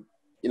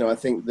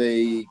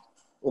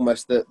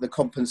almost the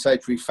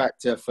compensatory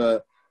factor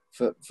for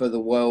the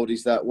world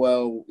is that,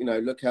 well,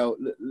 look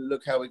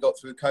how we got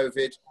through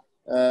COVID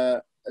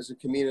as a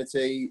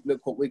community.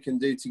 Look what we can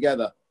do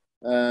together,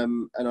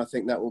 and I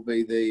think that will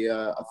be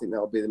the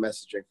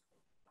messaging.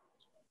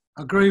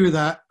 I agree with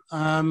that.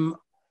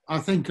 I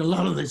think a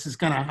lot of this is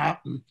going to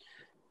happen.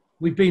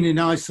 We've been in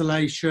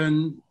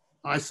isolation.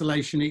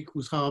 Isolation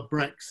equals hard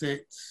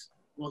Brexit.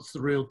 What's the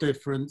real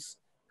difference?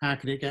 How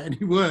can it get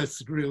any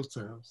worse in real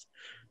terms?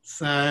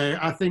 So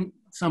I think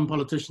some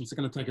politicians are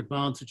going to take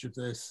advantage of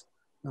this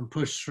and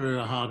push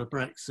through a harder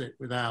Brexit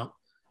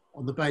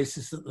on the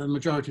basis that the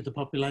majority of the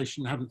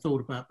population haven't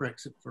thought about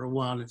Brexit for a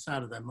while. It's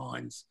out of their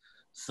minds.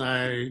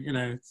 So,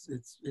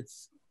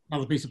 it's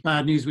another piece of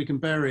bad news we can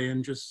bury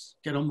and just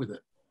get on with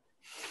it.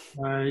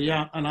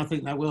 Yeah, and I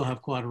think that will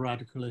have quite a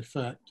radical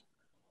effect.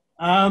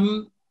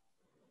 I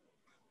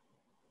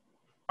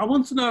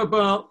want to know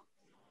about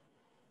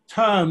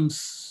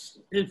terms.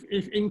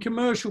 If in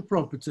commercial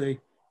property,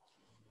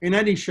 in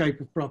any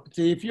shape of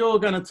property, if you're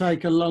going to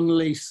take a long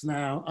lease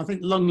now, I think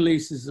long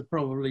leases are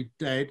probably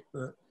dead,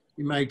 but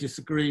you may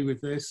disagree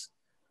with this.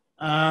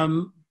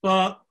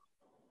 But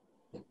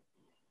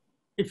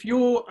if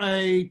you're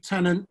a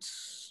tenant,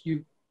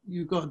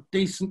 you've got a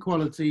decent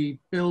quality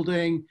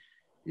building,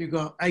 you've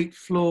got 8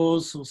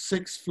 floors or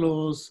 6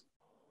 floors,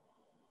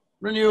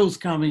 renewal's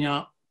coming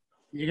up,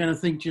 you're going to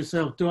think to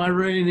yourself, do I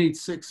really need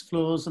 6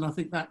 floors? And I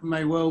think that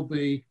may well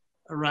be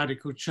a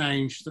radical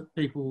change, that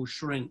people will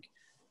shrink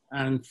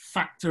and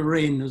factor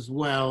in as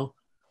well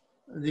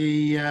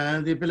the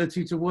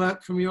ability to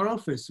work from your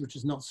office, which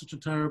is not such a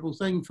terrible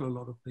thing for a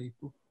lot of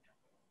people.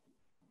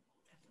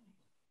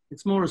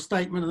 It's more a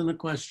statement than a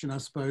question, I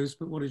suppose,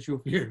 but what is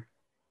your view?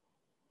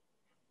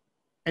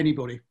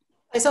 Anybody?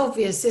 It's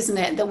obvious, isn't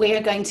it, that we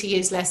are going to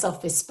use less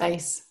office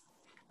space.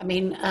 I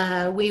mean,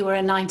 we were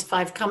a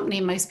 9-to-5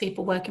 company, most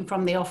people working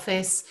from the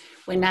office.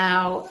 We're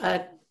now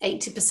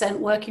 80%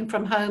 working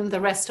from home. The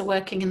rest are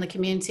working in the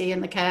community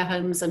and the care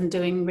homes and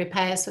doing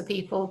repairs for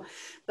people.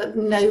 But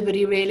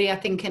nobody really, I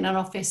think, in an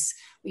office.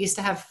 We used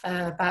to have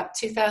about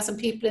 2,000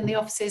 people in the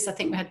offices. I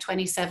think we had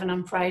 27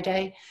 on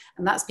Friday.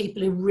 And that's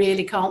people who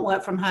really can't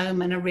work from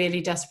home and are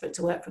really desperate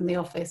to work from the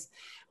office.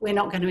 We're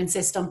not going to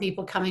insist on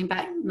people coming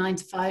back 9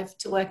 to 5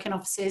 to work in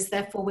offices.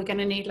 Therefore, we're going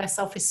to need less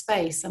office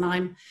space. And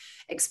I'm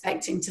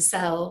expecting to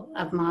sell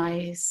of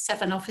my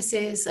 7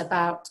 offices,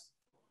 about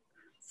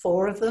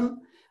 4 of them.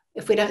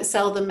 If we don't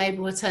sell them, maybe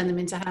we'll turn them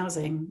into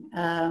housing.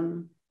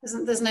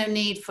 There's no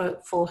need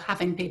for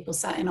having people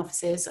sat in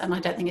offices, and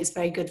I don't think it's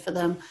very good for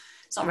them.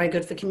 It's not very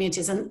good for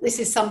communities. And this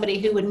is somebody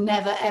who would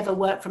never, ever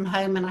work from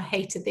home, and I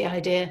hated the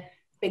idea.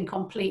 Been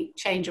complete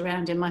change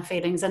around in my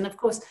feelings. And of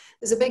course,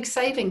 there's a big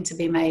saving to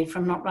be made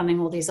from not running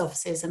all these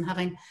offices and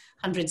having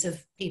hundreds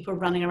of people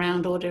running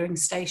around ordering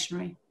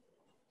stationery.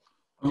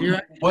 Do you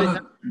actually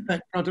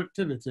affect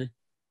productivity?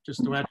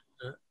 Just to add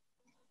to it.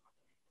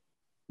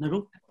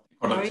 Neville?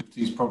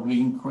 Productivity is probably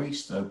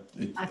increased. I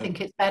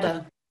think it's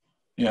better.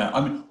 Yeah,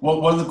 I mean,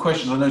 one of the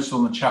questions I noticed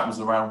on the chat was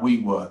around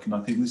WeWork, and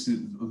I think this is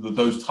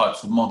those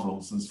types of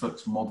models, those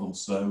flexible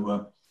models.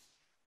 So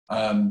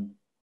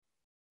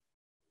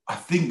I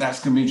think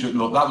that's going to be interesting.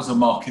 Look, that was a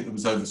market that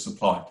was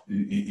oversupplied,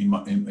 in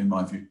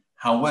my view.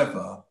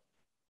 However,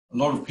 a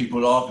lot of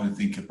people are going to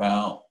think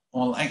about,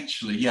 well,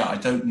 actually, yeah, I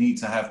don't need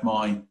to have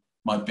my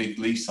big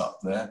lease up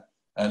there,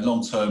 a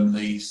long-term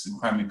lease and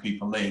cramming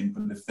people in.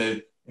 But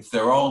if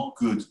there are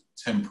good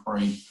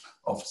temporary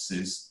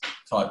offices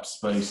type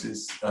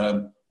spaces,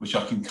 which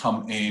I can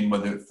come in,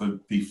 whether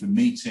it be for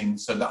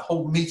meetings, so that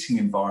whole meeting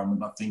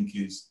environment, I think,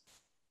 is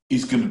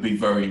going to be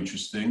very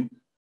interesting.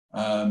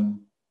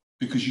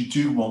 Because you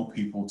do want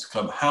people to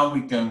come. How are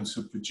we going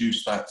to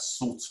produce that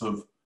sort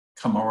of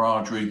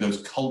camaraderie,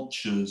 those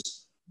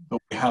cultures that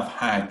we have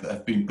had that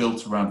have been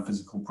built around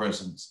physical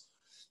presence?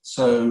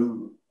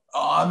 So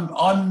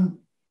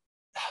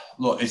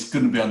look, it's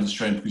going to be under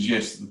strain because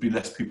yes, there'll be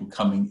less people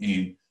coming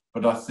in,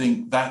 but I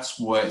think that's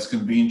where it's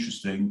going to be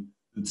interesting.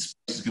 The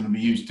space is going to be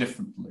used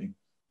differently,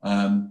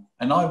 and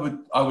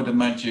I would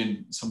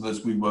imagine some of those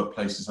WeWork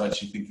places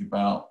actually thinking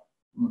about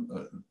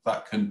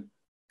that can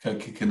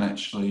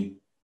actually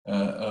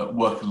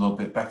work a little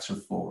bit better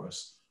for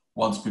us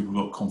once people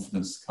got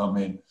confidence to come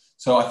in.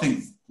 So I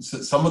think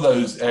some of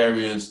those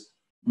areas,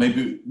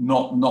 maybe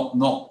not in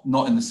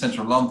the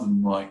centre of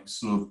London, like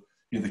sort of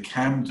the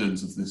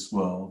Camdens of this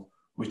world,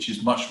 which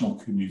is much more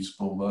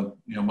commutable.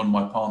 One of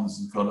my partners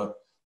has got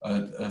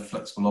a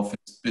flexible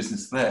office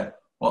business there.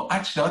 Well,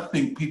 actually, I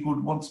think people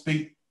would want to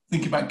be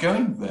thinking about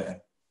going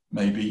there.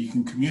 Maybe you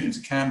can commute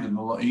into Camden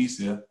a lot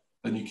easier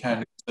than you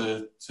can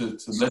to Sorry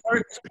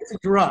to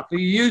interrupt. You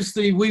use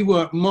the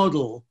WeWork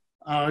model,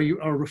 you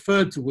are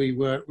referred to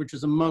WeWork, which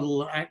is a model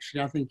that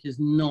actually I think is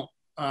not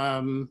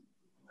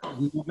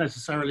is not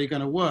necessarily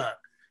going to work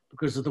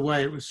because of the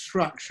way it was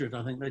structured.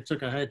 I think they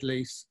took a head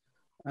lease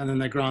and then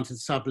they granted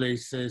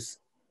subleases.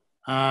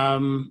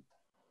 I'm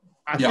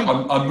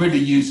really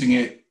using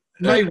it.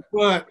 May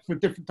work for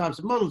different types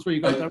of models where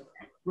you've got a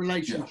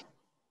relationship. Yeah.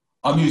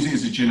 I'm using it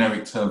as a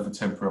generic term for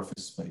temporary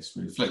office space,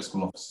 really,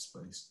 flexible office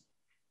space.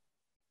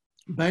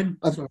 Ben?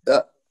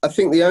 I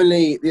think the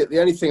only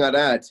thing I'd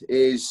add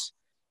is,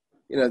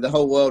 you know, the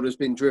whole world has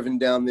been driven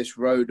down this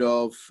road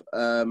of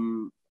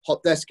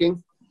hot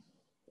desking.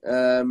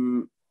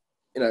 You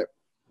know,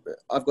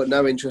 I've got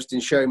no interest in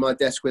sharing my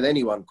desk with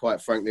anyone,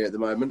 quite frankly, at the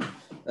moment,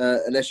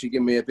 unless you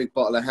give me a big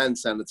bottle of hand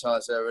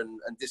sanitizer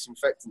and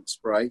disinfectant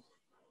spray.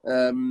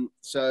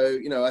 So,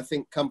 you know, I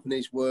think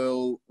companies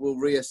will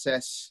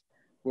reassess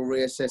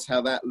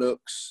how that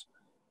looks.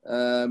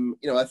 You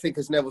know, I think,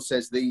 as Neville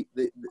says, the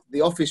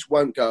office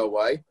won't go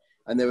away,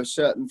 and there are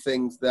certain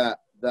things that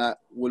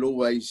will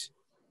always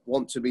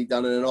want to be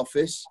done in an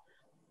office.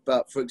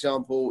 But for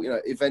example, you know,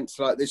 events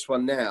like this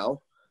one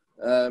now,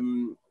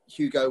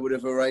 Hugo would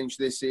have arranged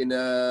this in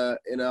a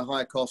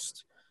high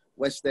cost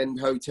West End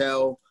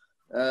hotel,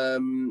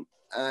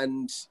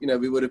 and you know,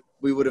 we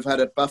would have had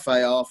a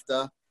buffet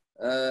after,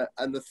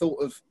 and the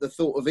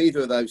thought of either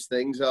of those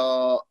things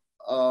are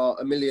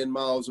a million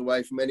miles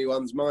away from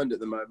anyone's mind at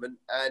the moment,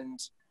 and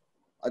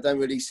I don't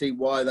really see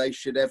why they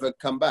should ever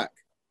come back.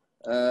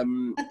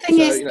 The thing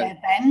is, you know,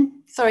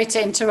 Ben, sorry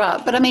to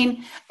interrupt, but I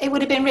mean, it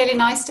would have been really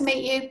nice to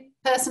meet you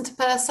person to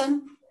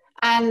person,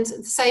 and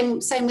same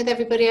with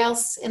everybody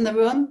else in the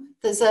room.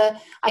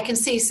 I can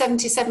see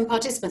 77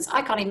 participants.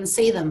 I can't even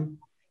see them.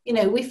 You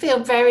know, we feel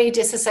very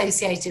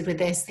disassociated with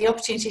this. The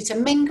opportunity to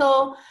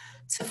mingle,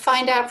 to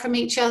find out from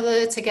each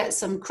other, to get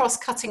some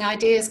cross-cutting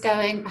ideas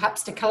going,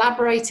 perhaps to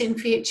collaborate in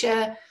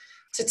future,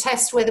 to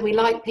test whether we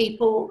like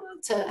people,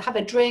 to have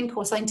a drink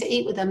or something to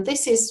eat with them.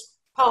 This is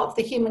part of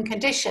the human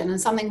condition and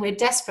something we're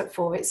desperate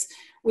for.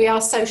 We are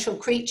social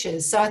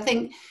creatures. So I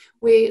think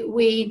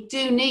we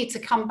do need to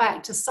come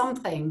back to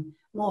something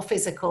more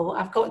physical.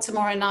 I've got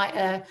tomorrow night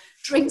a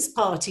drinks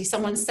party.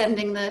 Someone's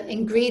sending the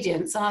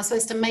ingredients and I'm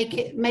supposed to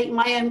make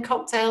my own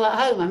cocktail at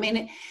home. I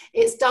mean,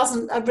 it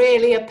doesn't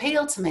really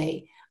appeal to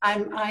me.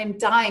 I'm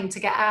dying to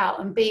get out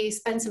and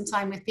spend some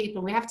time with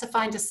people. We have to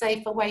find a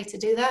safer way to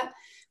do that.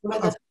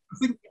 Well, I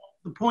think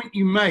the point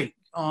you make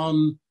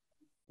on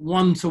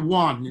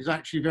one-to-one is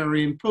actually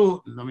very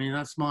important. I mean,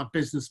 that's my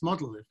business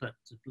model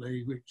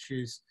effectively, which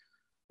is,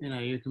 you know,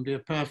 you can be a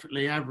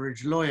perfectly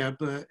average lawyer,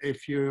 but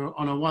if you're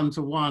on a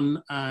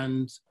one-to-one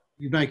and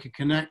you make a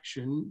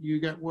connection, you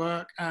get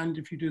work. And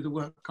if you do the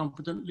work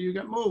competently, you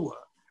get more work.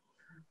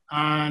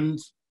 And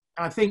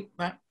I think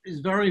that is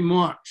very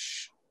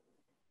much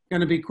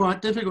going to be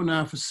quite difficult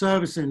now for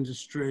service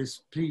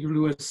industries, people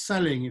who are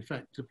selling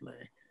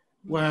effectively,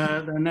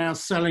 where they're now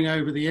selling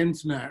over the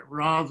internet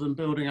rather than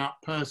building up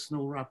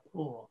personal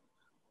rapport.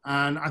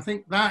 And I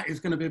think that is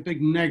going to be a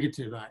big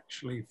negative,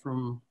 actually,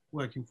 from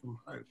working from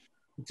home,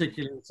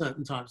 particularly in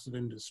certain types of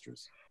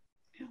industries.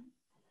 Yeah.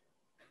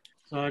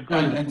 So I agree.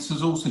 And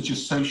so also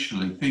just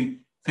socially,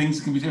 things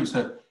can be different.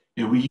 So,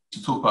 you know, we used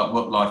to talk about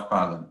work-life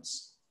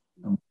balance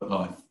and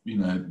work-life, you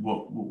know,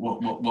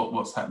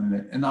 what's happening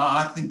there. And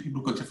I think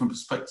people have got different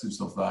perspectives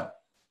of that.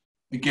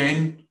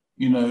 Again,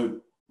 you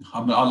know, I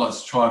like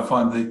to try and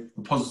find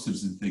the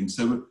positives in things.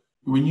 So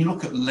when you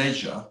look at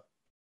leisure,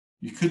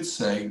 you could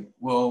say,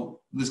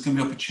 well, there's going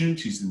to be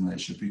opportunities in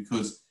leisure,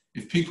 because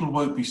if people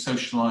won't be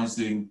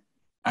socialising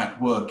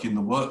at work in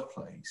the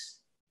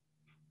workplace,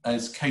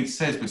 as Kate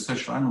says, we're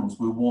social animals,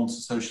 we want to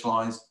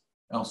socialise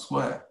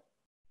elsewhere.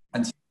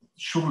 And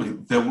surely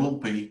there will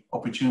be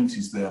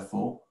opportunities,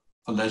 therefore,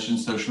 for leisure and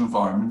social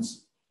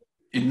environments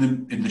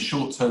in the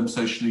short term,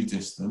 socially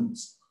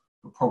distanced,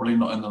 but probably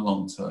not in the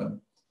long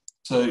term.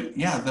 So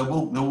yeah, there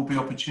will be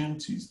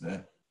opportunities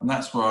there, and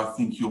that's where I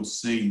think you'll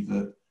see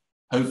that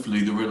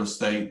hopefully the real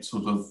estate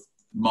sort of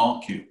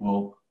market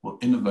will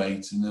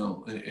innovate, and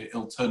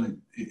it'll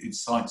turn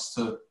its sights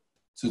to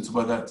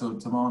where that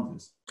demand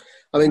is.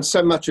 I mean,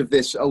 so much of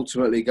this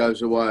ultimately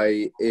goes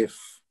away if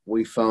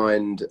we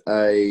find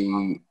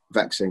a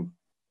vaccine.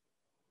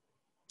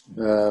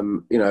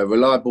 You know, a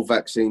reliable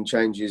vaccine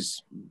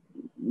changes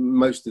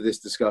most of this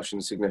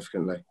discussion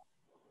significantly.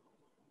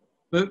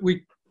 But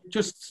we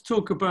just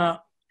talk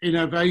about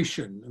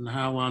innovation and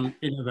how one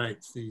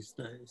innovates these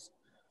days.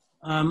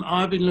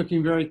 I've been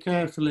looking very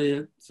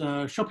carefully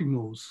at shopping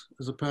malls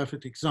as a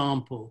perfect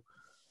example,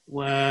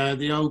 where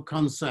the old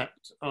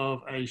concept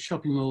of a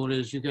shopping mall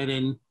is you get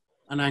in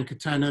an anchor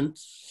tenant,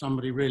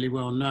 somebody really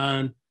well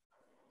known,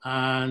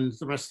 and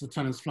the rest of the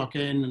tenants flock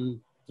in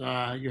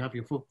and you have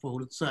your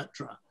footfall,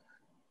 etc.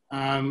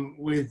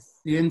 With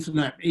the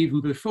internet,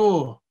 even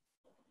before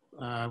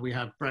we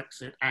had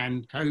Brexit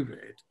and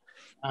COVID,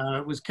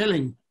 was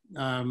killing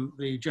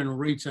the general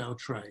retail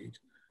trade,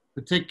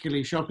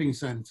 particularly shopping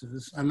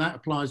centres, and that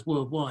applies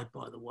worldwide,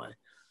 by the way.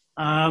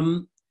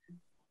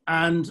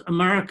 And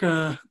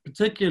America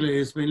particularly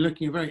has been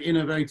looking at very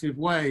innovative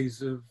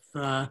ways of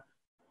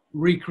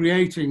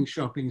recreating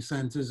shopping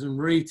centres and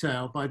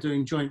retail by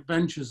doing joint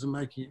ventures and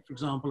making it, for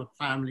example, a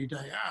family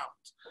day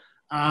out.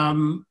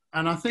 And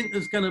I think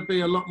there's going to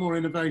be a lot more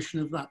innovation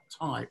of that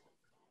type,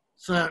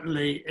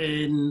 certainly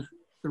in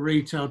the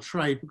retail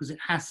trade, because it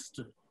has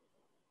to.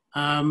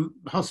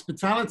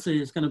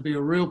 Hospitality is going to be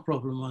a real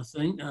problem, I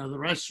think. The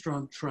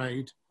restaurant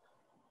trade,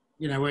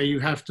 you know, where you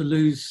have to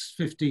lose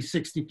 50,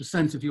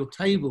 60% of your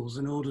tables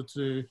in order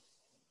to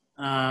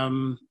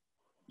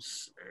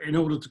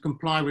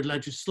comply with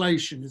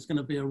legislation, is going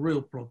to be a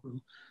real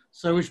problem.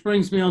 So which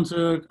brings me on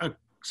to a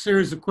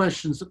series of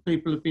questions that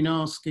people have been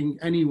asking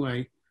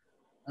anyway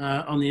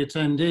on the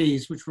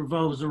attendees, which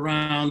revolves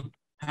around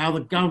how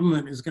the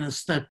government is going to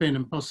step in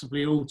and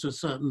possibly alter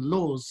certain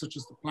laws, such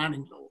as the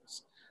planning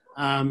laws.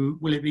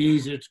 Will it be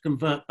easier to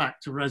convert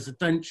back to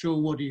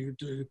residential? What do you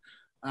do?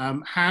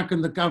 How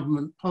can the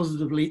government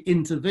positively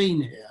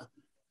intervene here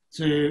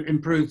to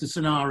improve the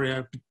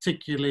scenario,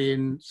 particularly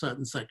in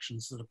certain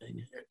sections that are being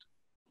hit?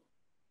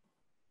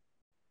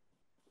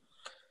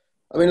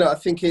 I mean, I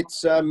think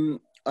it's a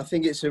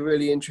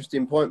really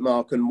interesting point,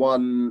 Mark, and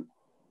one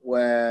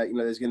where, you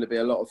know, there's going to be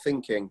a lot of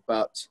thinking.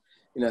 But,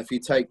 you know, if you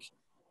take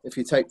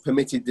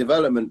permitted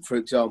development, for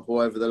example,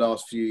 over the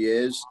last few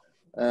years,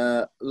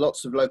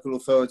 lots of local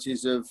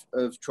authorities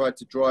have tried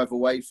to drive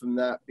away from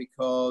that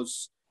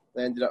because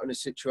they ended up in a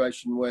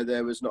situation where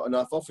there was not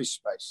enough office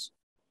space.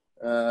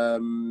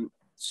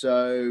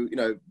 So, you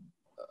know,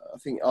 I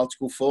think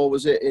Article 4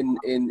 was it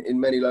in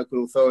many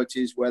local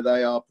authorities where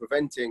they are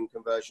preventing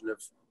conversion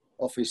of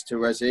office to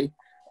resi.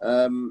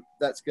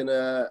 That's going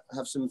to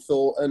have some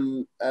thought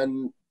and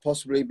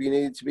possibly be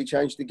needed to be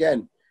changed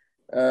again.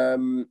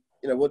 You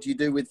know, what do you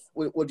do with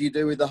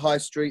the high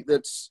street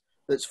that's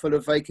full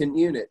of vacant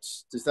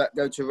units? Does that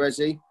go to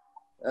resi?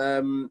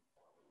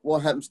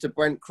 What happens to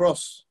Brent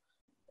Cross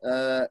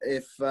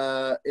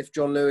if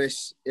John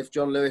Lewis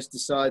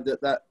decide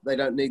that they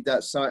don't need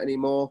that site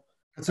anymore?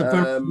 That's a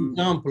perfect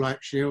example,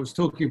 actually. I was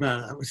talking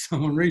about that with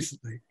someone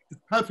recently. It's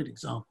a perfect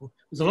example.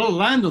 There's a lot of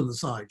land on the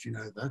side, you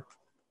know, there,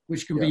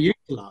 which can be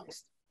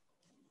utilised.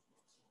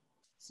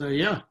 So,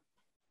 yeah,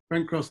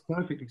 Brent Cross,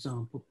 perfect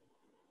example.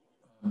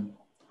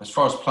 As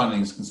far as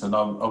planning is concerned,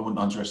 I wouldn't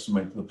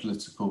underestimate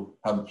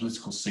how the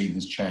political scene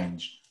has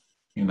changed.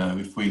 You know,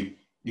 if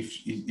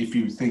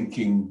you were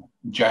thinking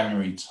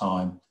January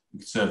time, the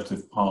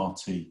Conservative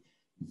Party,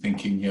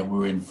 thinking, yeah,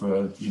 we're in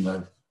for, you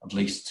know, at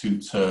least 2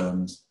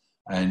 terms,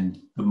 and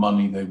the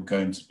money they were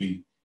going to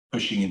be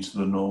pushing into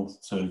the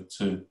north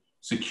to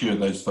secure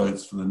those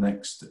votes for the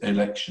next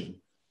election.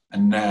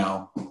 And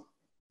now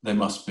they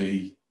must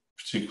be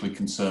particularly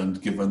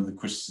concerned, given the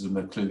criticism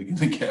they're clearly going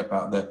to get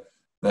about their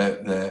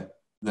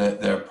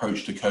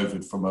approach to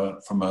COVID from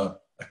a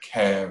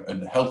care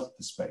and health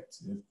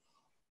perspective.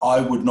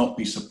 I would not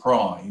be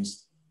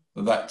surprised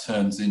that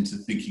turns into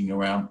thinking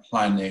around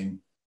planning,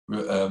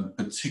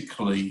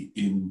 particularly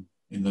in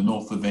the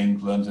north of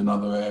England and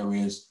other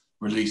areas,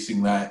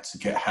 releasing that to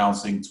get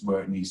housing to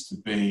where it needs to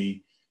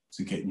be,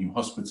 to get new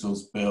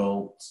hospitals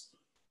built,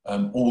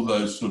 all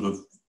those sort of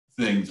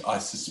things I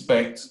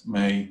suspect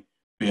may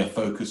be a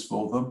focus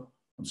for them.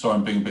 I'm sorry,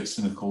 I'm being a bit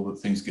cynical that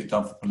things get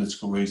done for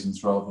political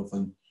reasons rather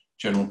than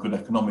general good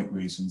economic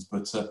reasons,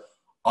 but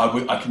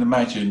I can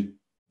imagine,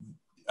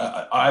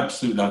 I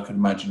can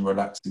imagine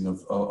relaxing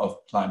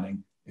of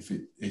planning if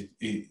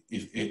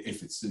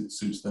it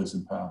suits those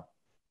in power.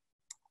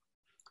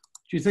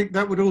 Do you think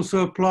that would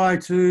also apply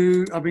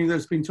to, I mean,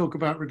 there's been talk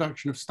about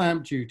reduction of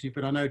stamp duty,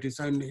 but I notice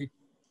only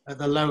at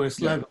the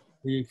lowest level,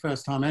 the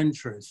first-time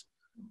entries.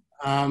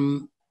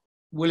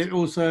 Will it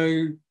also,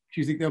 do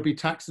you think there'll be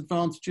tax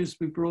advantages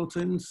be brought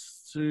in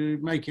to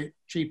make it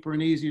cheaper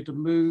and easier to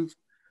move?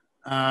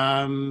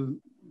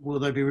 Will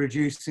they be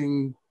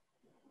reducing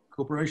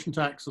corporation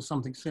tax or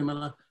something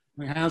similar?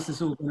 I mean, how's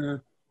this all going to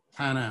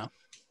pan out?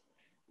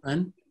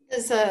 Ben?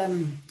 There's, I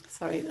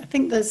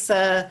think there's,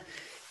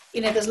 you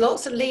know, there's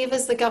lots of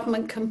levers the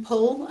government can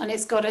pull, and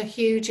it's got a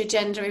huge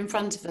agenda in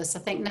front of us. I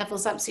think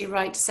Neville's absolutely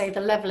right to say the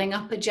levelling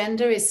up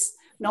agenda is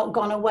not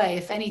gone away.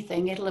 If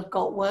anything, it'll have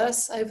got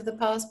worse over the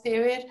past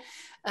period.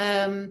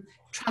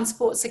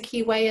 Transport's a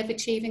key way of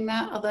achieving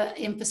that, other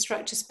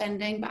infrastructure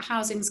spending, but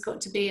housing's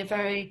got to be a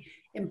very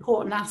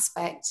important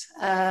aspect.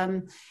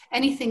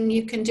 Anything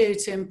you can do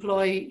to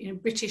employ, you know,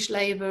 British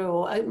labour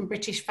or open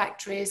British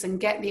factories and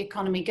get the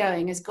economy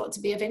going has got to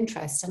be of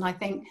interest. And I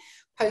think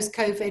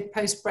post-COVID,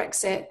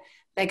 post-Brexit,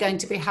 they're going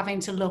to be having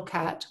to look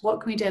at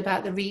what can we do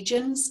about the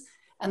regions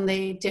and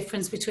the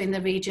difference between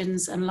the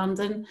regions and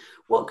London.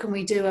 What can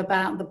we do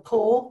about the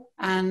poor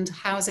and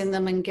housing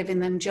them and giving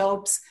them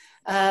jobs?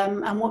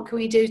 And what can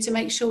we do to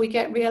make sure we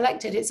get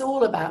re-elected? It's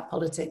all about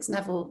politics.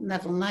 Neville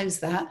knows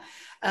that.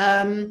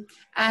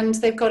 And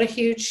they've got a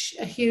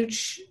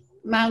huge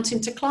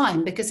mountain to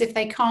climb, because if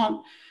they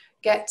can't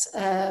get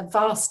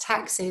vast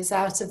taxes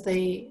out of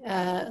the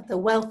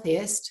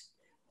wealthiest,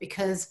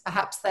 because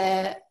perhaps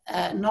they're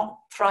not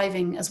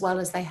thriving as well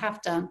as they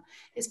have done,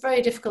 it's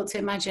very difficult to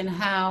imagine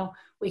how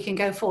we can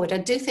go forward. I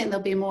do think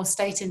there'll be more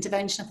state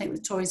intervention. I think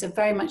the Tories have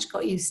very much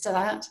got used to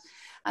that.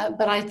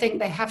 But I think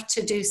they have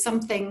to do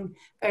something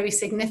very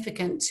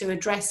significant to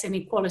address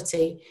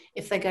inequality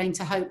if they're going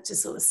to hope to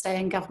sort of stay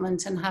in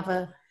government and have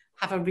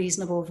have a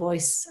reasonable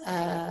voice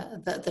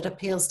that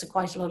appeals to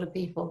quite a lot of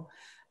people.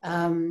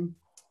 And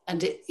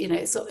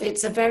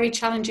it's a very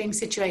challenging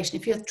situation.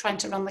 If you're trying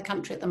to run the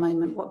country at the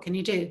moment, what can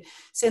you do?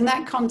 So in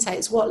that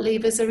context, what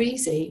levers are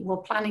easy? Well,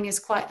 planning is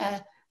quite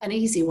an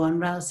easy one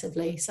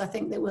relatively. So I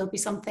think there will be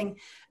something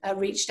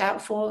reached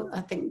out for.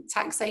 I think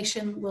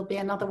taxation will be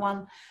another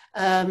one.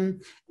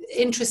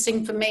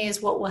 Interesting for me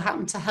is what will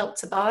happen to Help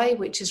to Buy,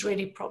 which has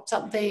really propped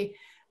up the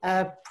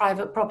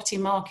private property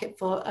market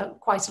for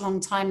quite a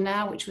long time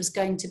now, which was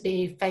going to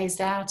be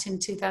phased out in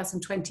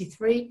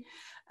 2023.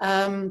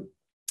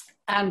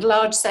 And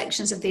large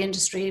sections of the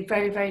industry are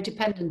very, very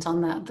dependent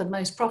on that. The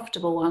most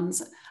profitable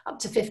ones, up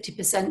to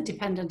 50%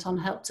 dependent on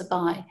Help to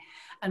Buy,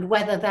 and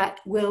whether that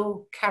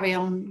will carry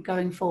on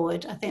going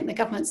forward. I think the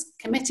government's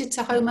committed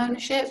to home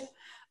ownership,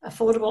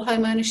 affordable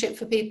home ownership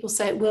for people,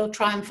 so it will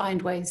try and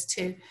find ways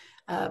to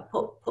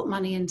put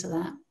money into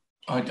that.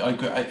 I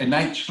agree. And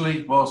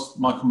actually, whilst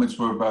my comments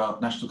were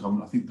about national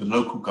government, I think the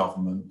local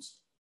government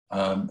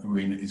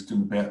arena is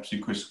going to be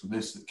absolutely critical for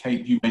this.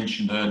 Kate, you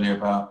mentioned earlier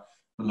about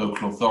the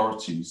local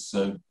authorities.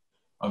 So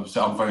I'm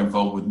very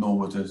involved with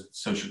Norwood, a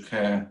social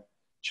care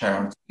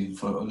charity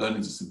for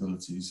learning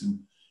disabilities, and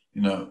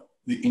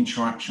the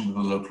interaction with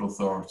the local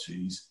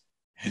authorities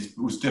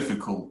was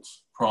difficult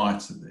prior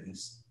to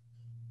this.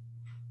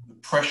 The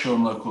pressure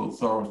on local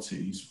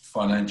authorities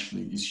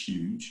financially is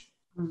huge.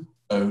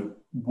 So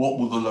what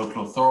will the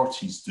local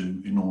authorities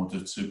do in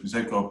order to, because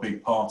they've got a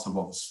big part of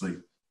obviously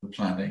the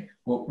planning,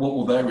 what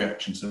will their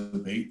reactions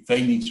be?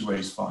 They need to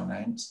raise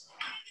finance.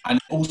 And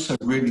it also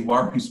really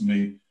worries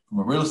me from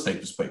a real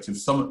estate perspective.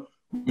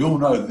 We all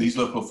know that these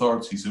local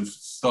authorities have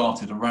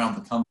started around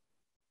the country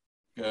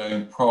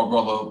going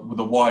rather with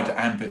a wider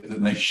ambit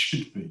than they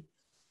should be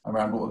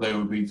around what they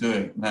would be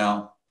doing.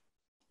 Now,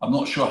 I'm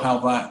not sure how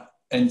that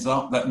ends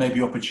up. That may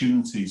be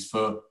opportunities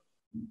for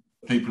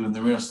people in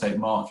the real estate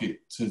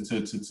market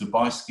to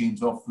buy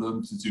schemes off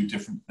them, to do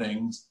different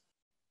things.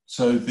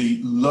 So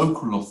the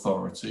local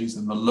authorities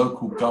and the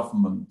local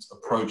government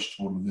approach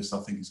to all of this, I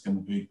think, is going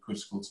to be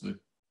critical too.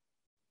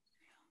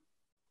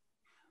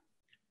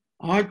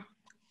 I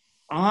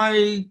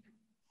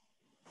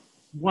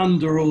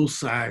wonder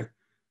also,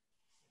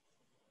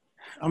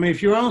 I mean,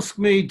 if you ask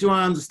me, do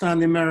I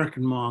understand the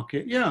American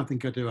market? Yeah, I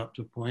think I do up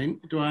to a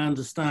point. Do I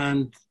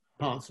understand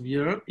parts of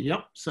Europe?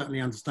 Yep,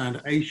 certainly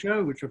understand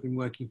Asia, which I've been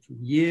working for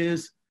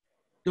years.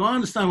 Do I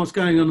understand what's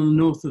going on in the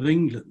north of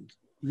England?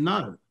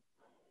 No.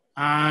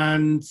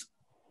 And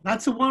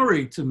that's a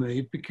worry to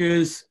me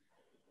because,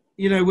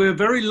 we're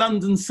very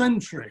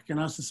London-centric, and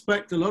I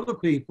suspect a lot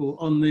of people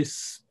on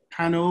this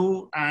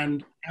panel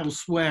and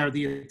elsewhere,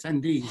 the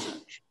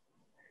attendees,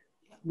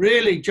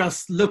 really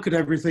just look at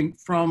everything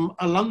from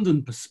a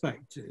London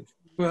perspective.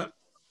 But,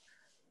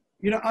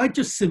 I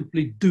just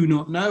simply do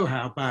not know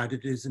how bad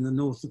it is in the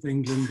north of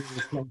England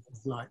or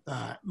places like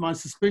that. My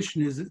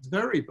suspicion is it's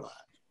very bad.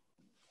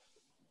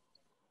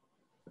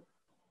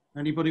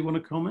 Anybody want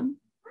to comment?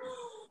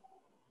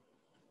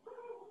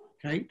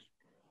 Kate?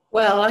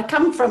 Well, I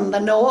come from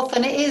the north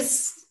and it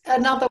is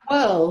another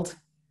world.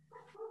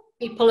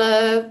 People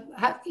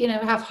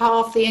have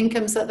half the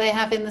incomes that they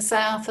have in the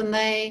south and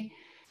they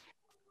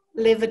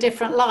live a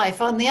different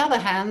life. On the other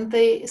hand,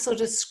 the sort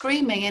of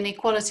screaming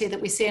inequality that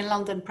we see in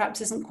London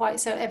perhaps isn't quite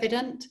so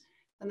evident,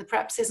 and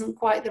perhaps isn't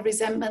quite the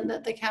resentment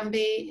that there can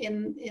be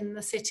in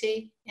the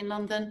city, in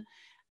London.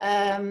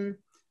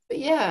 But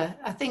yeah,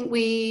 I think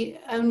we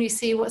only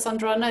see what's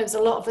under our nose.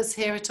 A lot of us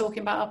here are talking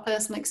about our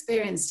personal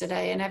experience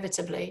today,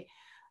 inevitably.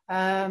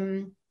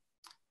 But,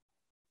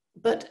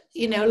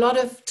 a lot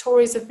of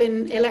Tories have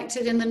been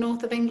elected in the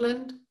north of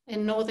England,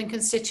 in northern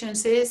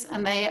constituencies,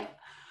 and they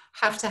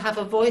have to have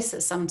a voice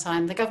at some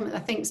time. The government, I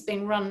think, is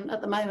being run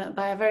at the moment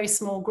by a very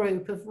small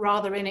group of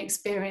rather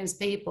inexperienced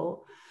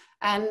people.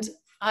 And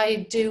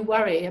I do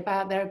worry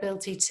about their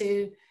ability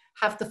to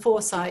have the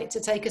foresight to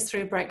take us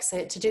through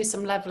Brexit, to do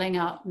some levelling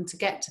up and to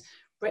get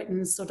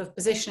Britain's sort of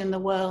position in the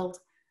world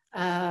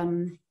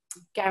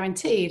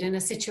guaranteed in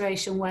a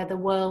situation where the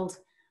world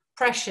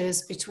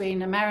pressures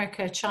between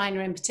America,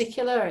 China in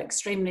particular, are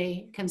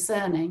extremely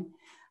concerning.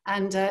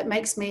 And it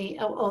makes me,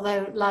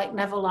 although like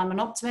Neville, I'm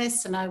an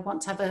optimist and I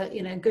want to have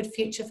a good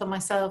future for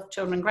myself,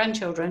 children and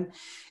grandchildren,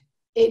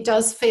 it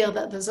does feel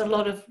that there's a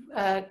lot of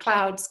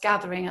clouds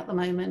gathering at the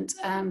moment,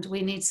 and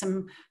we need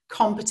some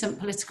competent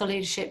political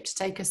leadership to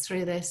take us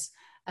through this.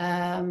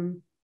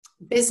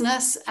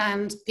 Business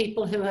and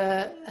people who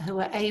are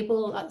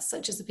able,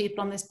 such as the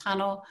people on this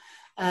panel,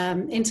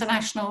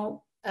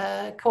 international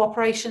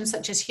cooperation,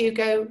 such as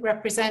Hugo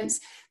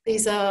represents.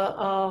 These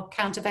are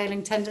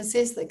countervailing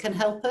tendencies that can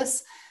help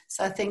us.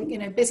 So I think,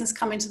 business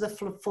coming to the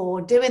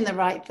fore, doing the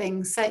right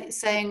thing,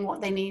 saying what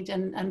they need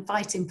and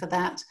fighting for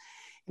that,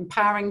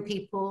 empowering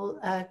people,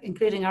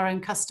 including our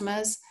own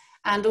customers,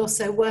 and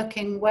also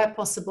working where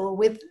possible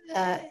with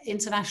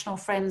international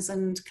friends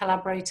and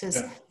collaborators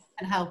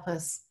can help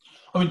us.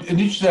 I mean, an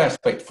interesting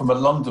aspect from a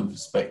London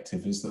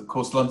perspective is that, of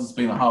course, London's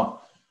been a hub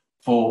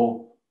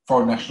for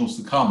foreign nationals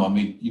to come. I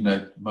mean,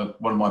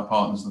 one of my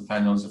partners,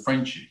 Nathaniel, is a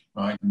Frenchie,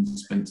 right? And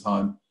spent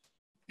time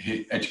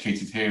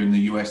educated here in the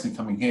US and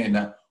coming here.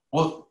 Now,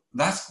 what's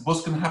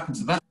going to happen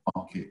to that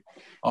market?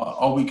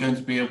 Are we going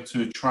to be able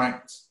to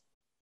attract,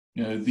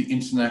 the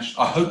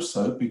international? I hope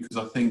so, because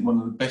I think one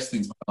of the best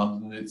things about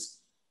London is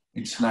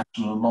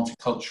international and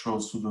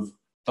multicultural sort of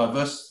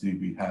diversity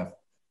we have.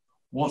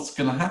 What's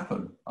going to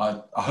happen?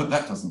 I hope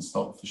that doesn't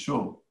stop for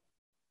sure.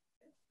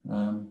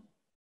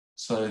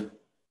 So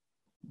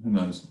who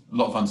knows? A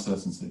lot of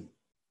uncertainty.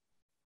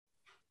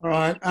 All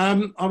right.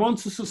 I want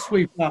to sort of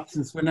sweep up,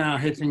 since we're now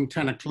hitting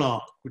 10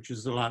 o'clock, which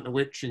is like the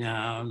witching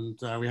hour, and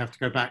we have to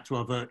go back to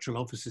our virtual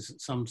offices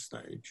at some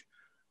stage.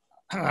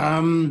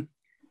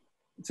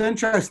 It's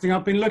interesting.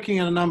 I've been looking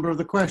at a number of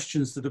the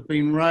questions that have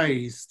been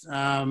raised.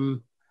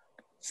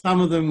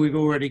 Some of them we've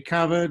already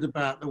covered.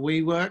 About the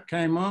WeWork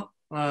came up.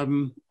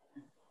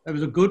 There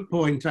was a good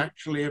point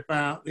actually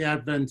about the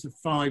advent of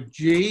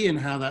 5G and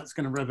how that's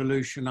going to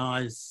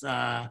revolutionize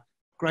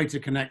greater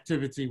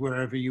connectivity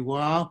wherever you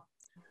are.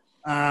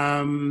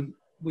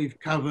 We've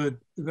covered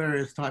the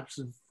various types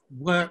of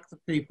work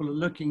that people are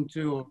looking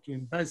to or to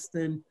invest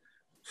in.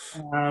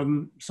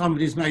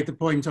 Somebody's made the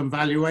point on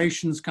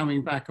valuations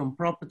coming back on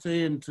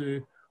property and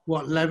to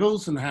what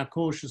levels and how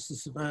cautious the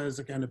surveyors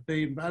are going to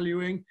be in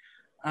valuing.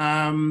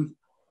 Very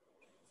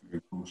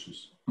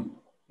cautious.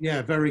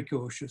 Yeah, very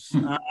cautious,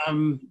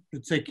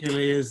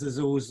 particularly as there's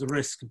always the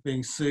risk of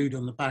being sued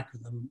on the back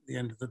of them at the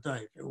end of the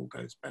day if it all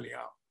goes belly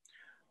up.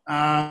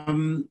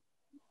 And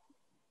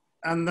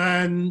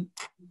then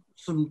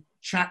some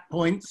chat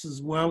points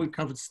as well. We've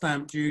covered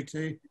stamp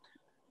duty.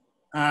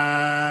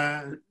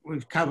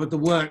 We've covered the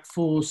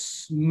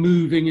workforce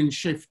moving and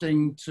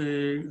shifting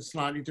to a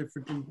slightly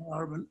different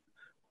environment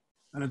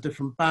and a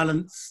different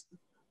balance.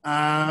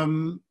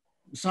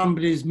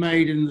 Somebody's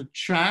made in the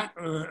chat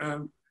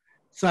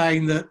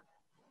saying that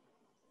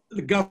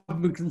the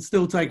government can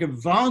still take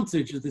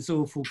advantage of this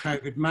awful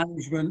COVID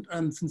management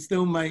and can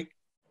still make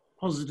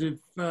positive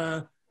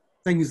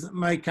things that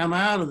may come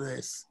out of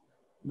this.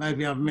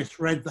 Maybe I've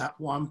misread that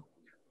one.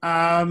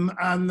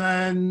 And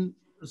then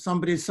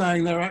somebody's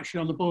saying they're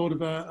actually on the board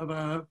of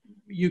a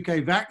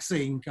UK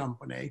vaccine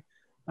company,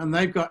 and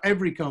they've got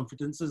every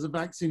confidence there's a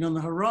vaccine on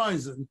the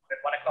horizon. At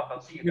 1 o'clock,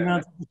 I'll see you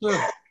guys.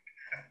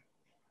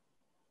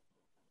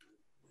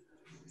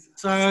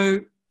 So,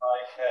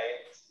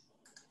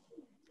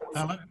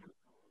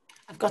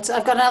 I've got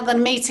another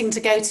meeting to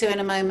go to in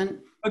a moment.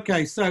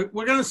 Okay, so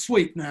we're going to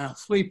sweep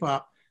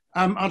up.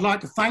 I'd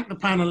like to thank the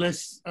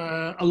panelists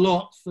a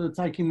lot for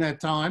taking their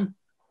time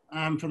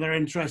for their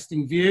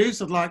interesting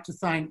views. I'd like to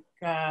thank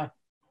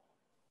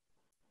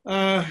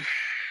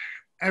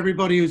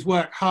everybody who's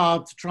worked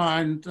hard to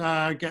try and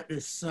get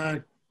this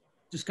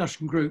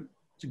discussion group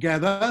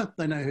together.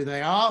 They know who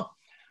they are.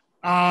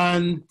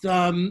 And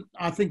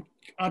I think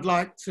I'd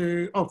like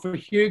to offer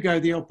Hugo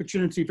the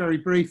opportunity very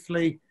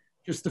briefly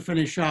just to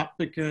finish up,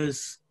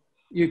 because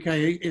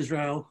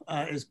UK-Israel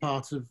is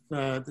part of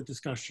the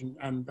discussion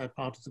and they're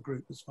part of the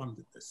group that's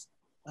funded this.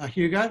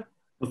 Hugo?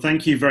 Well,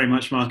 thank you very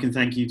much, Mark, and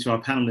thank you to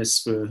our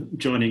panelists for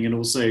joining, and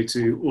also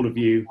to all of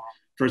you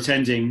for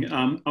attending.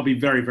 I'll be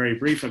very, very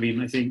brief. I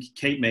mean, I think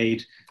Kate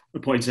made a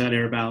point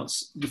earlier about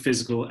the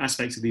physical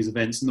aspects of these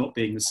events not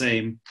being the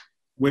same.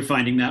 We're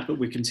finding that, but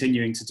we're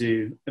continuing to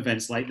do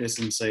events like this,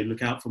 and so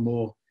look out for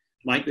more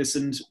like this.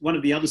 And one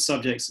of the other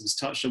subjects that was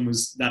touched on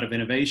was that of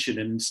innovation,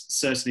 and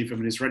certainly from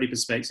an Israeli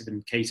perspective,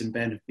 and Kate and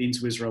Ben have been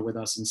to Israel with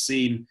us and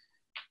seen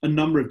a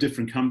number of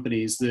different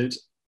companies that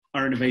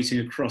are innovating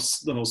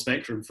across the whole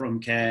spectrum, from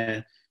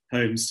care,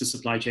 homes to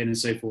supply chain and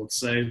so forth.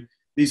 So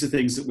these are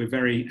things that we're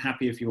very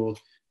happy, if you're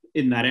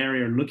in that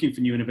area and looking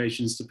for new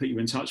innovations, to put you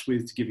in touch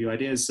with, to give you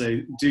ideas.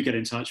 So do get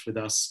in touch with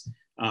us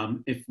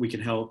if we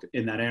can help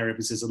in that area,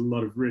 because there's a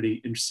lot of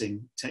really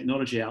interesting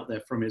technology out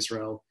there from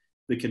Israel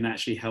that can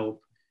actually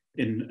help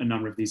in a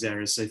number of these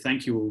areas. So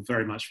thank you all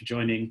very much for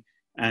joining,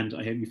 and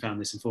I hope you found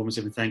this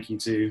informative, and thank you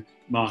to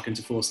Mark and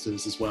to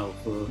Forsters as well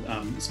for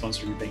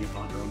sponsoring and being a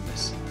partner on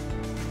this.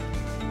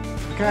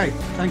 Okay,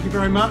 thank you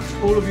very much.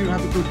 All of you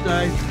have a good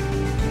day.